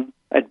Cleveland.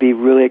 I'd be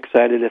really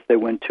excited if they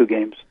win 2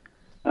 games.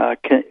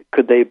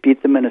 Could they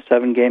beat them in a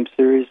 7-game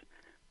series?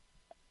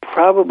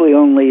 Probably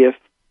only if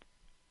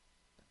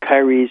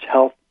Kyrie's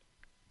health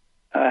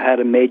had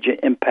a major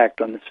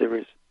impact on the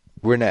series.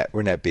 We're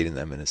not beating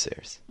them in a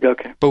series.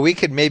 Okay. But we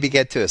could maybe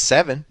get to a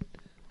 7.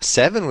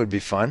 7 would be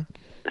fun.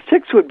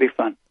 6 would be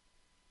fun.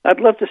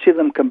 I'd love to see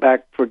them come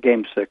back for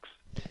Game 6.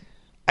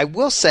 I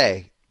will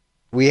say,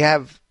 we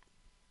have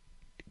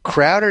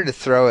Crowder to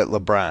throw at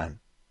LeBron.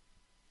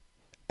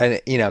 And,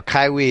 you know,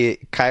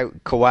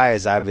 Kawhi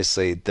is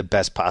obviously the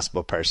best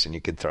possible person you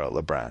could throw at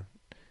LeBron.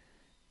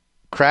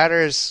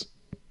 Crowder's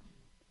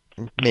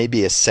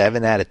maybe a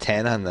 7 out of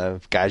 10 on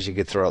the guys you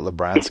could throw at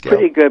LeBron's He's scale.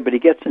 pretty good, but he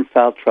gets in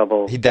foul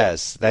trouble. He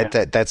does.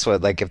 That's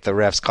what, like, if the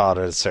refs called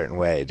it a certain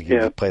way,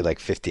 he played like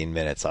 15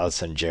 minutes, all of a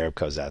sudden Jared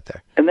goes out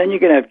there. And then you're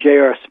going to have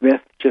J.R.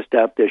 Smith just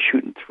out there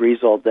shooting threes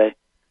all day.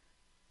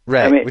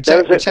 Right, I mean, which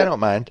I don't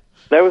mind.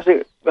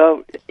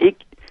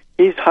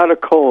 He's hot or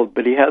cold,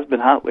 but he has been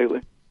hot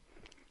lately.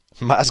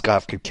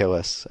 Mozgov could kill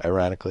us,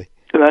 ironically.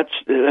 That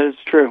is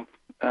true.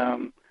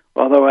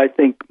 Although I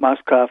think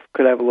Mozgov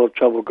could have a little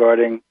trouble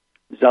guarding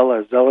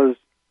Zeller. Zeller's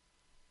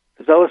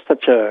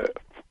such a...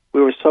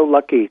 We were so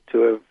lucky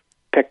to have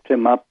picked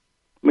him up.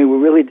 I mean, we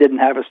really didn't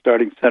have a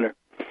starting center.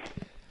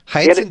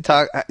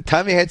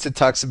 Tommy Heinsohn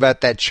talks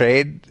about that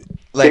trade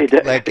like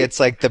it's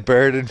like the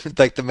Bird and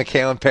like the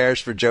McHale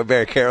Parrish for Joe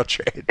Barry Carroll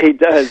trade. He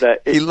does.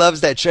 He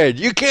loves that trade.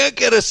 You can't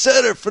get a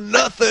center for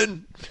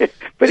nothing. But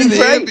in he's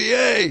the right.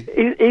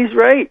 NBA. He's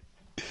right.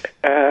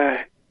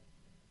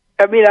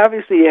 I mean,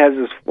 obviously he has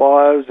his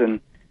flaws, and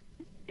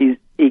he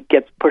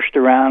gets pushed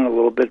around a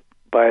little bit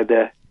by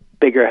the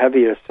bigger,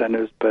 heavier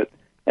centers.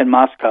 And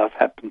Mozgov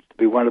happens to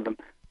be one of them.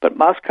 But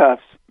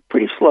Mozgov's a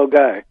pretty slow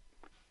guy,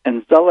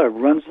 and Zeller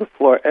runs the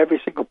floor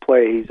every single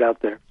play he's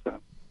out there. So.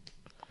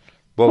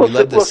 Well, we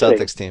love the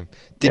Celtics team.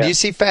 Did you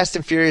see Fast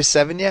and Furious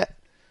 7 yet?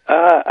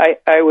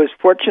 I was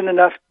fortunate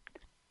enough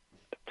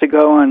to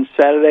go on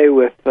Saturday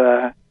with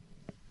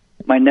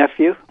my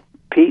nephew,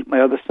 Pete,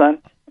 my other son,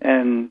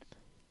 and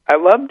I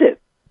loved it.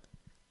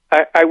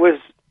 I was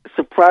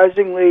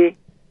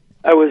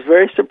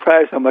very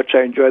surprised how much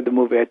I enjoyed the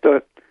movie. I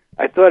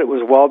thought it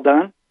was well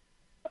done,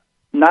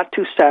 not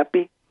too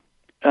sappy.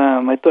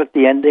 I thought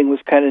the ending was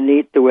kind of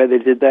neat, the way they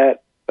did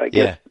that, I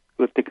guess,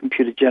 with the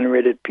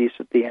computer-generated piece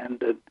at the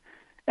end.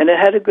 And it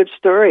had a good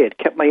story. It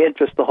kept my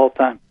interest the whole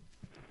time.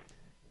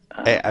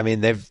 I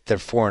mean, they're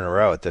 4 in a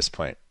row at this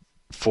point.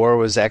 4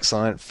 was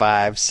excellent.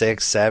 5,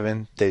 6,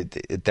 7.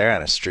 They're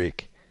on a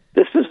streak.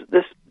 Do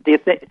you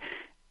think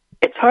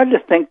it's hard to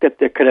think that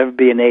there could ever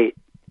be an 8?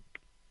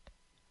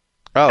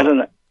 Oh, I don't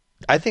know.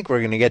 I think we're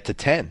going to get to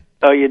 10.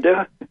 Oh, you do?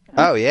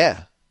 Oh,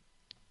 yeah.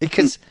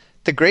 Because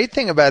the great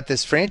thing about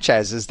this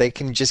franchise is they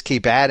can just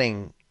keep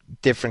adding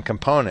different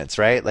components,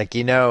 right? Like,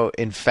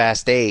 in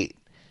Fast 8,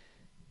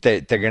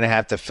 they're going to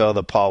have to fill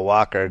the Paul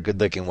Walker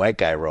good-looking white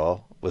guy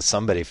role with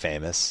somebody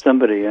famous.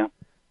 Somebody,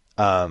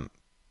 yeah.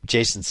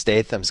 Jason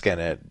Statham's going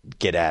to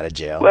get out of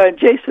jail. Well,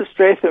 Jason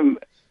Statham,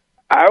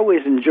 I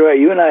always enjoy.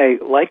 You and I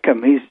like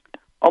him. He's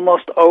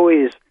almost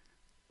always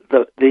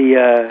the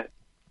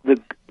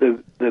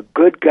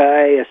good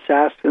guy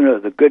assassin or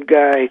the good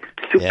guy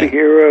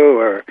superhero.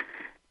 Or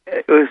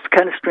it was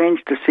kind of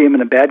strange to see him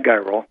in a bad guy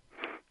role,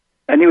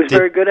 and he was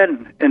very good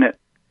in it.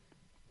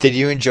 Did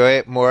you enjoy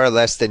it more or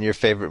less than your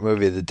favorite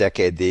movie of the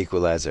decade, The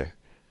Equalizer?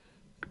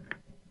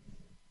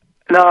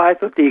 No, I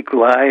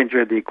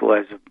enjoyed The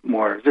Equalizer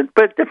more,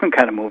 but a different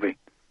kind of movie.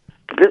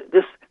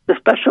 The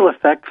special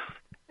effects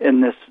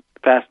in this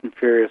Fast and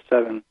Furious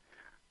 7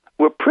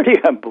 were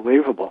pretty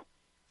unbelievable.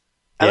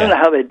 I don't know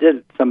how they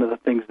did some of the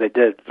things they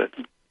did, but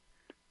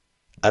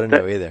I don't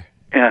know either.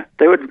 Yeah,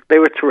 they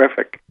were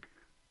terrific.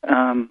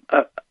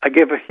 I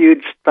give a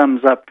huge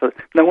thumbs up.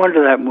 No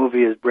wonder that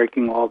movie is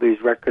breaking all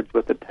these records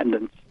with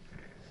attendance.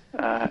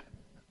 I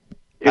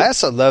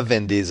also love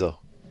Vin Diesel.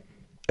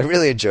 I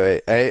really enjoy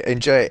it. I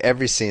enjoy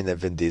every scene that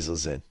Vin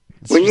Diesel's in.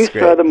 When you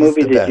saw the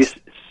movie, did you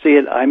see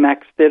it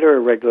IMAX theater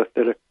or regular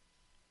theater?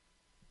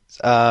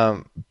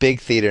 Big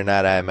theater,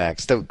 not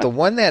IMAX. The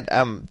one that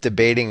I'm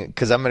debating,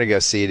 because I'm going to go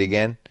see it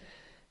again,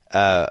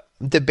 I'm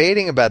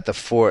debating about the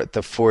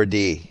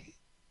 4D.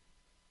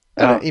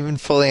 I don't even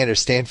fully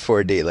understand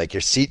 4D. Like,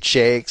 your seat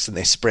shakes and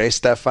they spray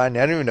stuff on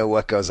you. I don't even know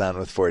what goes on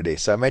with 4D,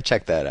 so I might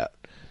check that out.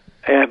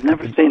 I've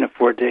never seen a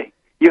 4D.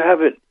 You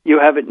have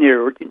it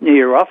near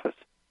your office,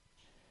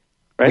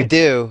 right? We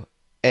do,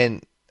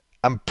 and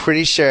I'm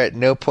pretty sure at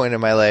no point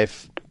in my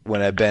life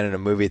when I've been in a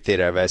movie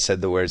theater have I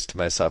said the words to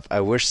myself,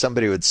 I wish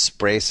somebody would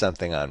spray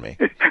something on me.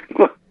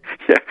 Well,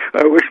 yeah,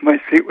 I wish my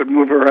seat would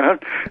move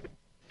around.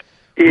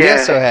 Yeah. We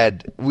also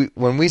had,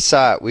 when we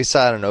saw it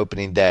on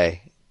opening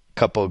day, a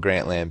couple of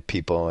Grantland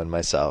people and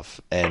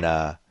myself,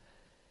 and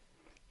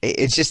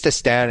it's just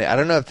astounding. I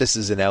don't know if this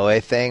is an LA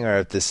thing or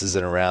if this is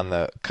an around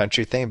the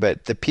country thing,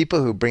 but the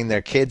people who bring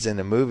their kids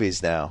into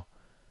movies now,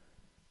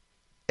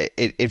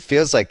 it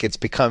feels like it's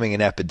becoming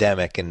an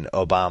epidemic, and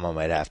Obama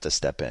might have to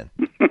step in.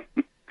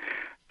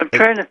 I'm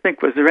trying to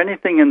think. Was there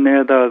anything in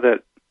there though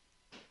that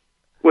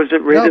was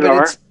it rated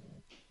R?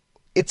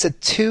 It's a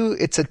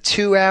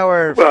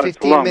 2-hour,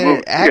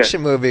 15-minute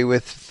action movie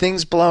with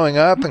things blowing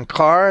up and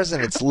cars,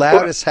 and it's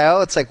loud as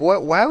hell. It's like,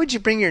 what? Why would you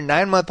bring your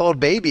 9-month-old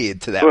baby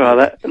into that? Well,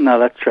 movie?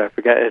 That's true. I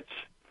forgot.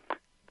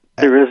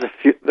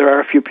 There are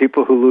a few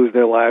people who lose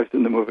their lives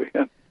in the movie.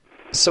 Yeah.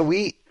 So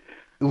we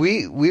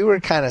were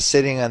kind of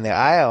sitting on the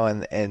aisle,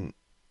 and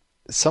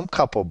some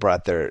couple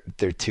brought their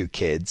 2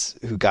 kids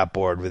who got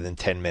bored within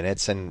 10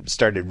 minutes and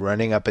started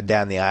running up and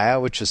down the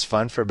aisle, which was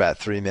fun for about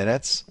 3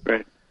 minutes.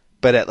 Right.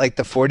 But at like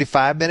the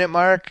 45-minute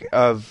mark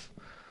of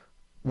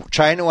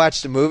trying to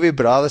watch the movie,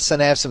 but all of a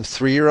sudden I have some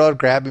 3-year-old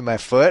grabbing my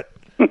foot,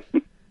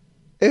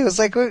 It was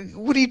like,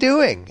 what are you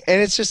doing? And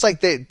it's just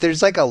like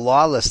there's like a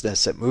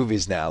lawlessness at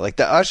movies now. Like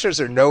the ushers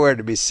are nowhere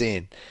to be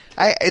seen.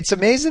 It's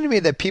amazing to me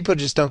that people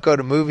just don't go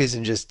to movies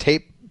and just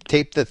tape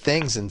the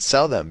things and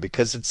sell them,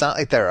 because it's not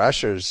like they're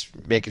ushers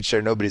making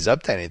sure nobody's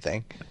up to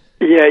anything.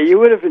 Yeah, you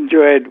would have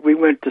enjoyed. We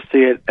went to see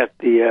it at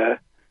the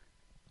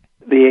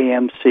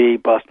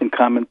AMC Boston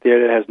Common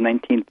Theater. It has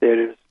 19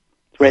 theaters.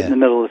 It's right in the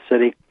middle of the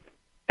city,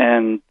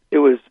 and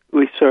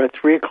we saw a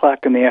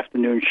 3:00 in the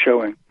afternoon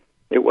showing.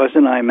 It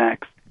wasn't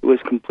IMAX. It was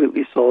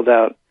completely sold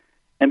out,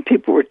 and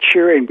people were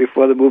cheering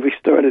before the movie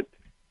started.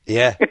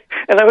 Yeah,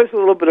 and I was a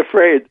little bit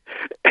afraid.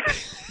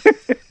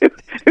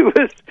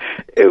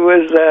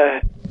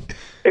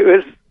 It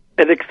was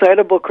an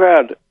excitable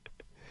crowd.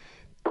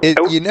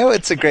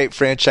 It's a great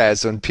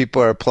franchise when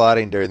people are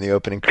applauding during the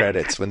opening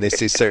credits when they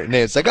see certain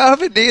names, like, oh,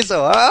 Vin Diesel,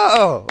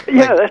 oh.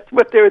 Yeah, that's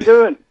what they were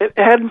doing. It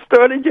hadn't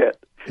started yet.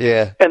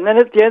 Yeah. And then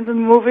at the end of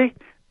the movie,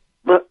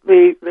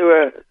 there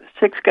were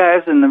 6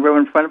 guys in the row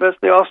in front of us.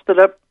 They all stood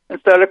up and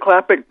started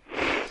clapping.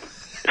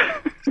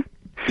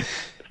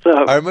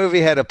 So our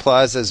movie had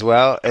applause as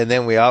well, and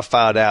then we all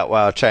filed out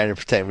while trying to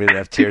pretend we didn't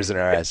have tears in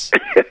our eyes.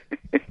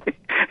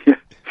 Yeah.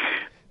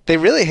 They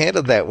really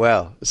handled that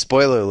well.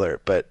 Spoiler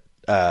alert, but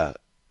I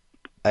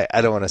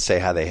don't want to say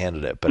how they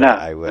handled it, but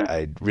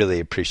I really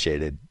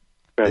appreciated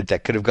it.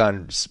 That could have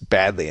gone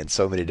badly in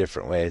so many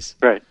different ways.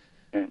 Right.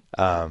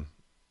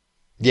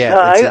 Yeah.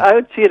 I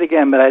would see it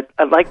again, but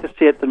I'd like to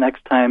see it the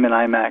next time in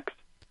IMAX.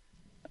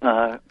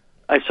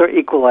 I saw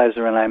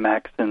Equalizer in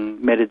IMAX and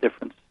made a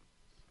difference.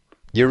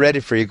 You're ready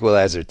for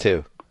Equalizer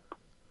too.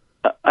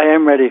 I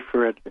am ready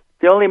for it.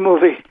 The only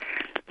movie,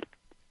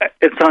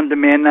 it's on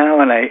demand now,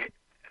 and I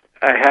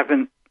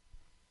haven't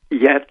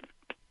yet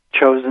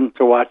chosen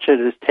to watch it,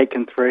 is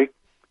Taken 3,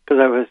 because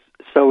I was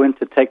so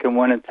into Taken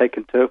 1 and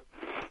Taken 2.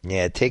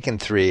 Yeah, Taken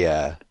 3.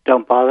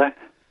 Don't bother.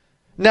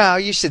 No,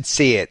 you should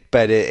see it,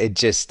 but it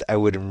just I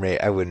wouldn't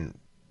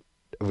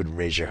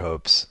raise your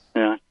hopes.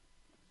 Yeah.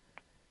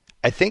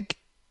 I think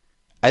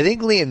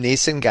Liam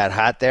Neeson got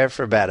hot there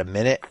for about a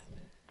minute,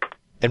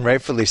 and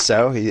rightfully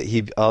so.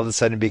 He all of a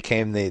sudden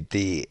became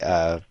the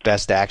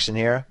best action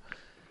hero,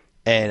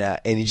 and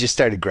he just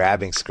started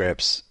grabbing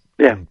scripts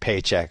and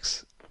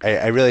paychecks.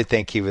 I really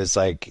think he was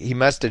like, he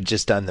must have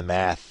just done the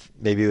math,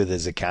 maybe with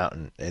his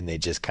accountant, and they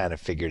just kind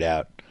of figured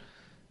out,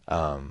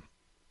 all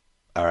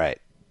right,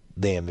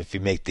 Liam, if you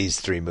make these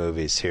 3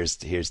 movies, here's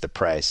the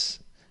price,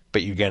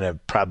 but you're gonna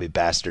probably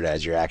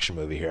bastardize your action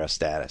movie hero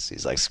status.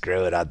 He's like,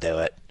 screw it, I'll do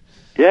it.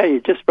 Yeah,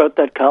 you just wrote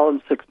that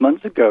column 6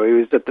 months ago. He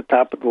was at the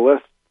top of the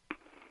list.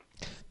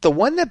 The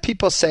one that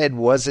people said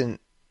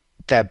wasn't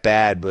that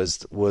bad was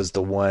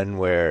the one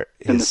where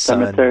his son.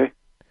 Cemetery?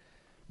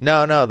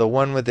 No, the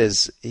one with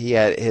his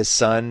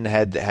son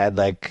had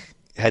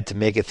to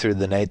make it through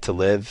the night to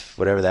live,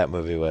 whatever that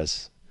movie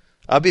was.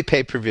 I'll be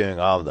pay-per-viewing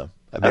all of them.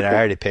 I mean, I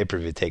already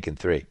pay-per-view Taken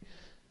 3.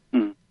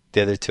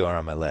 The other 2 are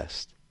on my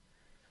list.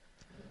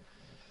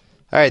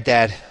 All right,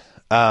 Dad.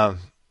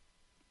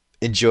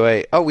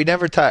 Enjoy. Oh,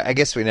 I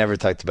guess we never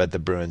talked about the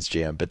Bruins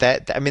GM, but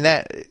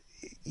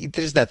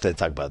there's nothing to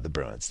talk about the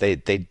Bruins. They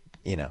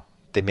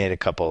made a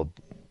couple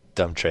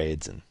dumb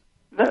trades and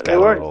they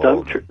weren't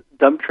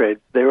dumb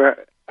trades. They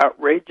were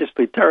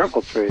outrageously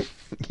terrible trades.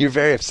 You're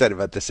very upset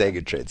about the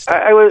Sagan trade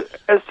stuff. I was,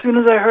 as soon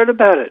as I heard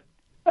about it,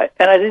 and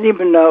I didn't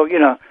even know.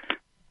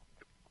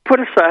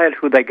 Put aside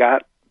who they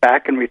got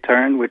back in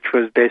return, which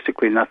was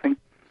basically nothing.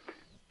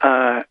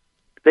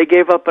 They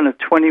gave up on a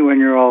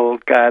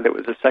 21-year-old guy that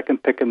was a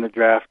second pick in the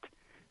draft,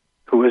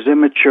 who was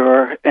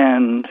immature,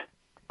 and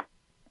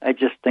I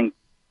just think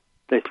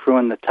they threw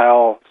in the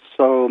towel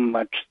so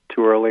much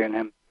too early in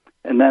him.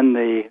 And then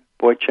the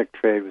Boychuk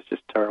trade was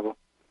just terrible.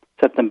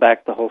 Set them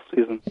back the whole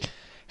season.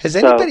 Has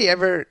anybody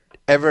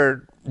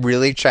ever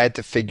really tried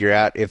to figure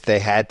out if they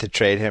had to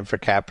trade him for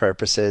cap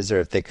purposes,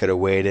 or if they could have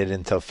waited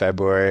until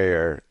February,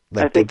 or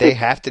did they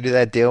have to do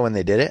that deal when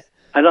they did it?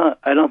 I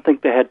don't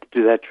think they had to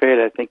do that trade.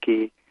 I think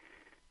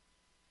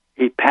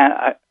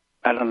I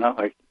don't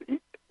know.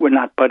 We're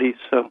not buddies,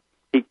 so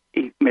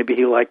maybe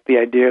he liked the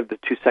idea of the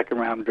 2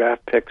 second-round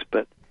draft picks,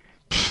 but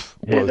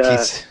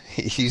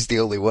he's the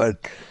only one.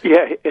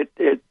 Yeah,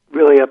 it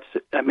really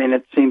upset. I mean,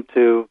 it seemed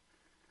to.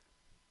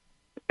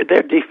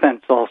 Their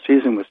defense all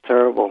season was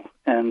terrible,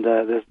 and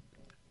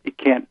you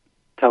can't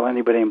tell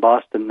anybody in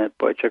Boston that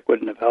Boychuk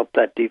wouldn't have helped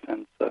that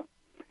defense. So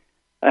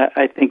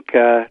I think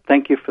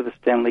thank you for the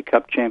Stanley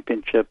Cup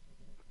championship.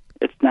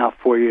 It's now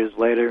 4 years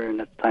later, and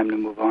it's time to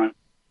move on.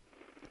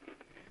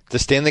 The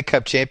Stanley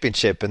Cup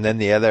championship, and then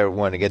the other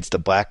one against the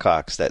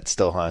Blackhawks, that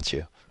still haunts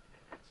you.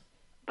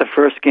 The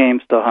first game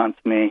still haunts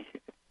me.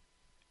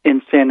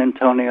 In San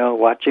Antonio,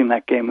 watching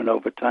that game in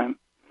overtime.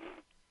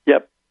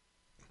 Yep.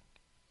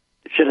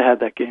 Should have had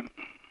that game.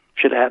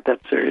 Should have had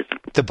that series.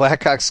 The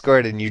Blackhawks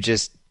scored, and you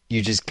just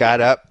got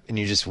up and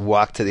you just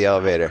walked to the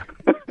elevator.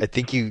 I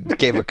think you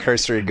gave a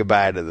cursory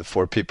goodbye to the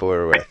 4 people we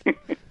were with.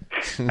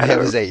 That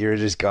was it. You were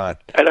just gone.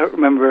 I don't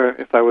remember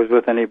if I was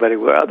with anybody.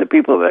 Were other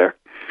people there?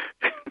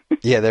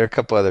 Yeah, there are a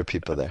couple other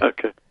people there.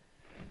 Okay.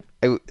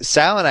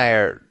 Sal and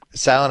I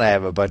Sal and I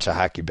have a bunch of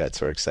hockey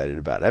bets we're excited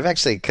about. I've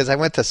actually, because I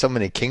went to so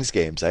many Kings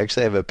games, I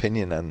actually have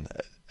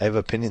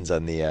opinions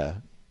on the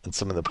on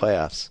some of the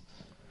playoffs.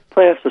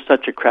 Playoffs are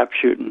such a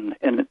crapshoot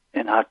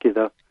in hockey,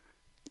 though.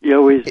 You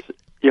always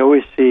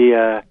see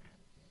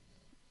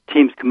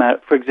teams come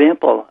out. For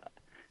example,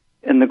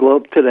 in the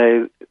Globe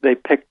today, they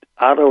picked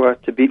Ottawa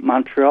to beat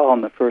Montreal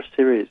in the first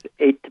series,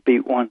 8 to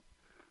beat 1.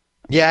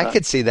 Yeah, I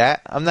could see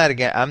that. I'm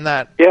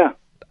not. Yeah.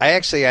 I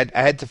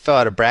had to fill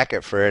out a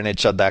bracket for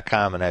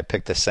NHL.com, and I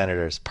picked the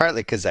Senators,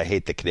 partly because I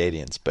hate the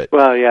Canadians.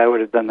 Well, yeah, I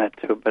would have done that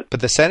too. But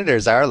the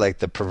Senators are like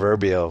the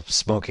proverbial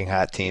smoking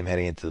hot team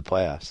heading into the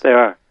playoffs. They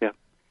are, yeah.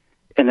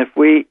 And if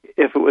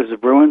it was the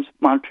Bruins,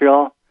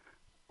 Montreal,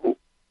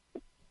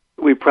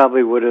 we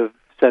probably would have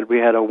said we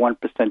had a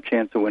 1%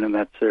 chance of winning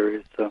that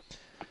series. So,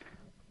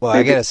 well,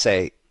 I gotta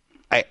say,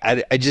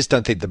 I just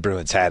don't think the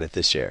Bruins had it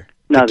this year.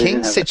 No, the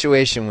Kings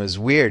situation was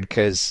weird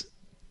because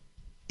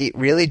it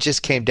really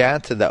just came down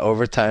to the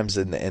overtimes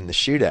and the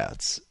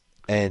shootouts.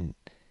 And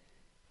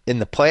in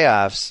the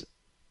playoffs,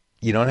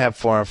 you don't have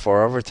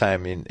 4-on-4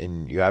 overtime,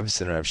 and you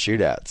obviously don't have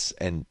shootouts.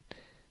 And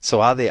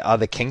so all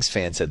the Kings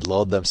fans had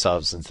lulled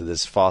themselves into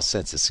this false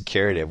sense of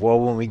security of, well,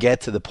 when we get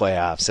to the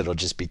playoffs, it'll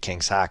just be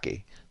Kings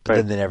hockey. But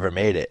then they never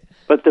made it.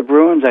 But the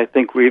Bruins, I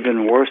think, were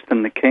even worse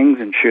than the Kings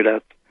in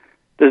shootouts.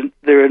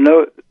 There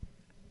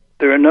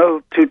are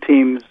no two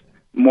teams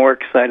more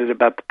excited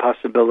about the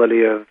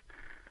possibility of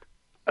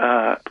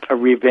a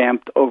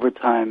revamped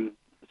overtime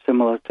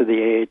similar to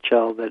the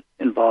AHL that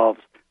involves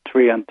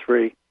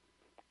 3-on-3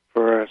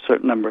 for a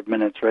certain number of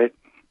minutes, right?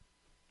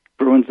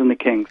 Bruins and the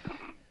Kings.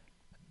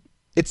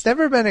 It's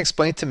never been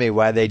explained to me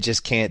why they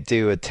just can't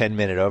do a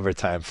 10-minute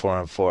overtime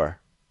 4-on-4.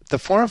 The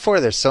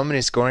 4-on-4, there's so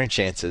many scoring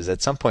chances.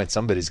 At some point,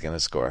 somebody's going to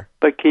score.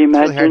 But can you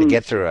imagine? It's really hard to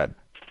get through a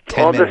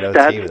 10-minute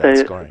OT without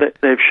scoring. That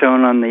they've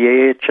shown on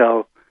the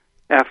AHL,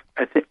 I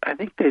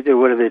think they do.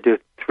 What do they do?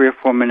 3 or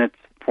 4 minutes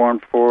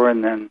 4-on-4,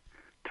 and then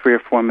 3 or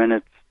 4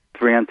 minutes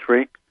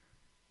 3-on-3.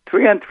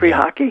 3-on-3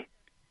 hockey.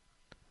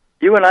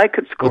 You and I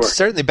could score. Well, it's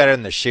certainly better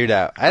than the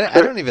shootout.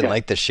 I don't even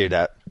like the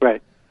shootout.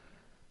 Right.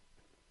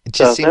 It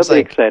just seems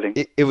like exciting.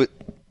 It would.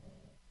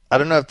 I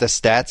don't know if the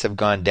stats have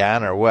gone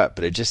down or what,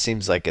 but it just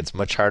seems like it's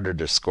much harder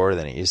to score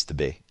than it used to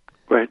be.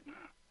 Right.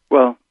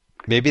 Well,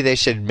 maybe they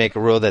should make a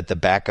rule that the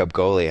backup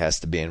goalie has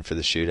to be in for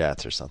the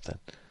shootouts or something.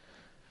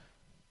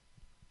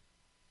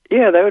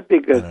 Yeah, that would be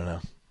good. I don't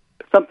know.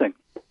 Something.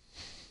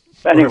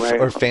 Anyway.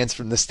 Or fans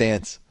from the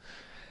stands.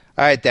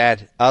 All right,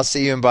 Dad. I'll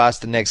see you in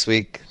Boston next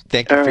week.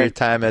 Thank you for your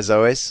time, as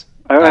always.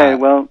 All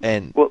right.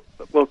 And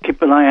we'll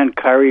keep an eye on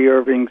Kyrie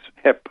Irving's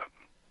hip.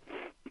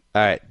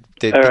 All right.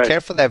 Be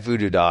careful of that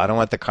voodoo doll. I don't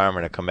want the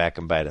karma to come back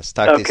and bite us.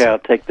 Talk to you soon. Okay, I'll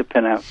take the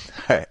pin out.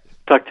 All right.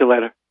 Talk to you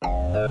later.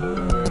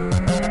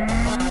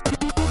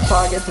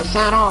 Target to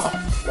sign off.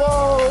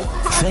 Whoa.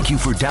 Thank you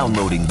for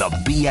downloading the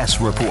BS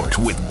Report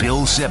with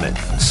Bill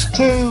Simmons.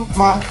 Too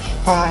much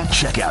fun.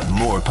 Check out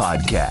more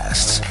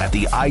podcasts at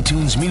the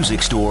iTunes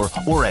Music Store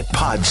or at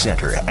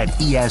Podcenter at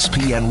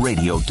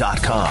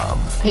ESPNradio.com.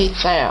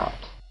 Peace out.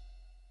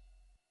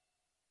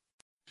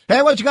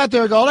 Hey, what you got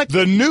there, Goldick?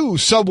 The new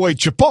Subway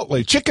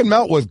Chipotle Chicken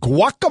Melt with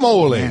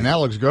guacamole. Man, that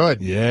looks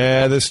good.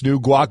 Yeah, this new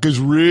guac is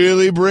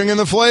really bringing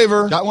the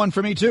flavor. Got one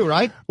for me too,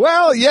 right?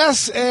 Well,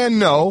 yes and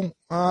no.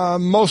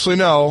 Mostly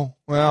no.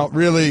 Well,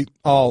 really,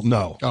 all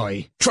no.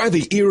 Try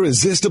the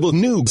irresistible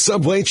new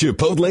Subway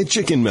Chipotle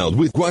Chicken Melt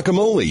with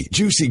guacamole,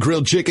 juicy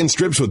grilled chicken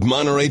strips with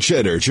Monterey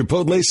cheddar,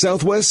 Chipotle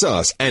Southwest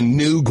sauce, and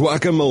new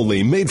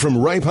guacamole made from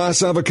ripe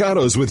Hass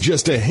avocados with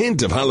just a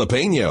hint of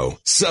jalapeno.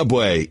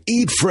 Subway,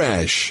 eat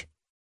fresh.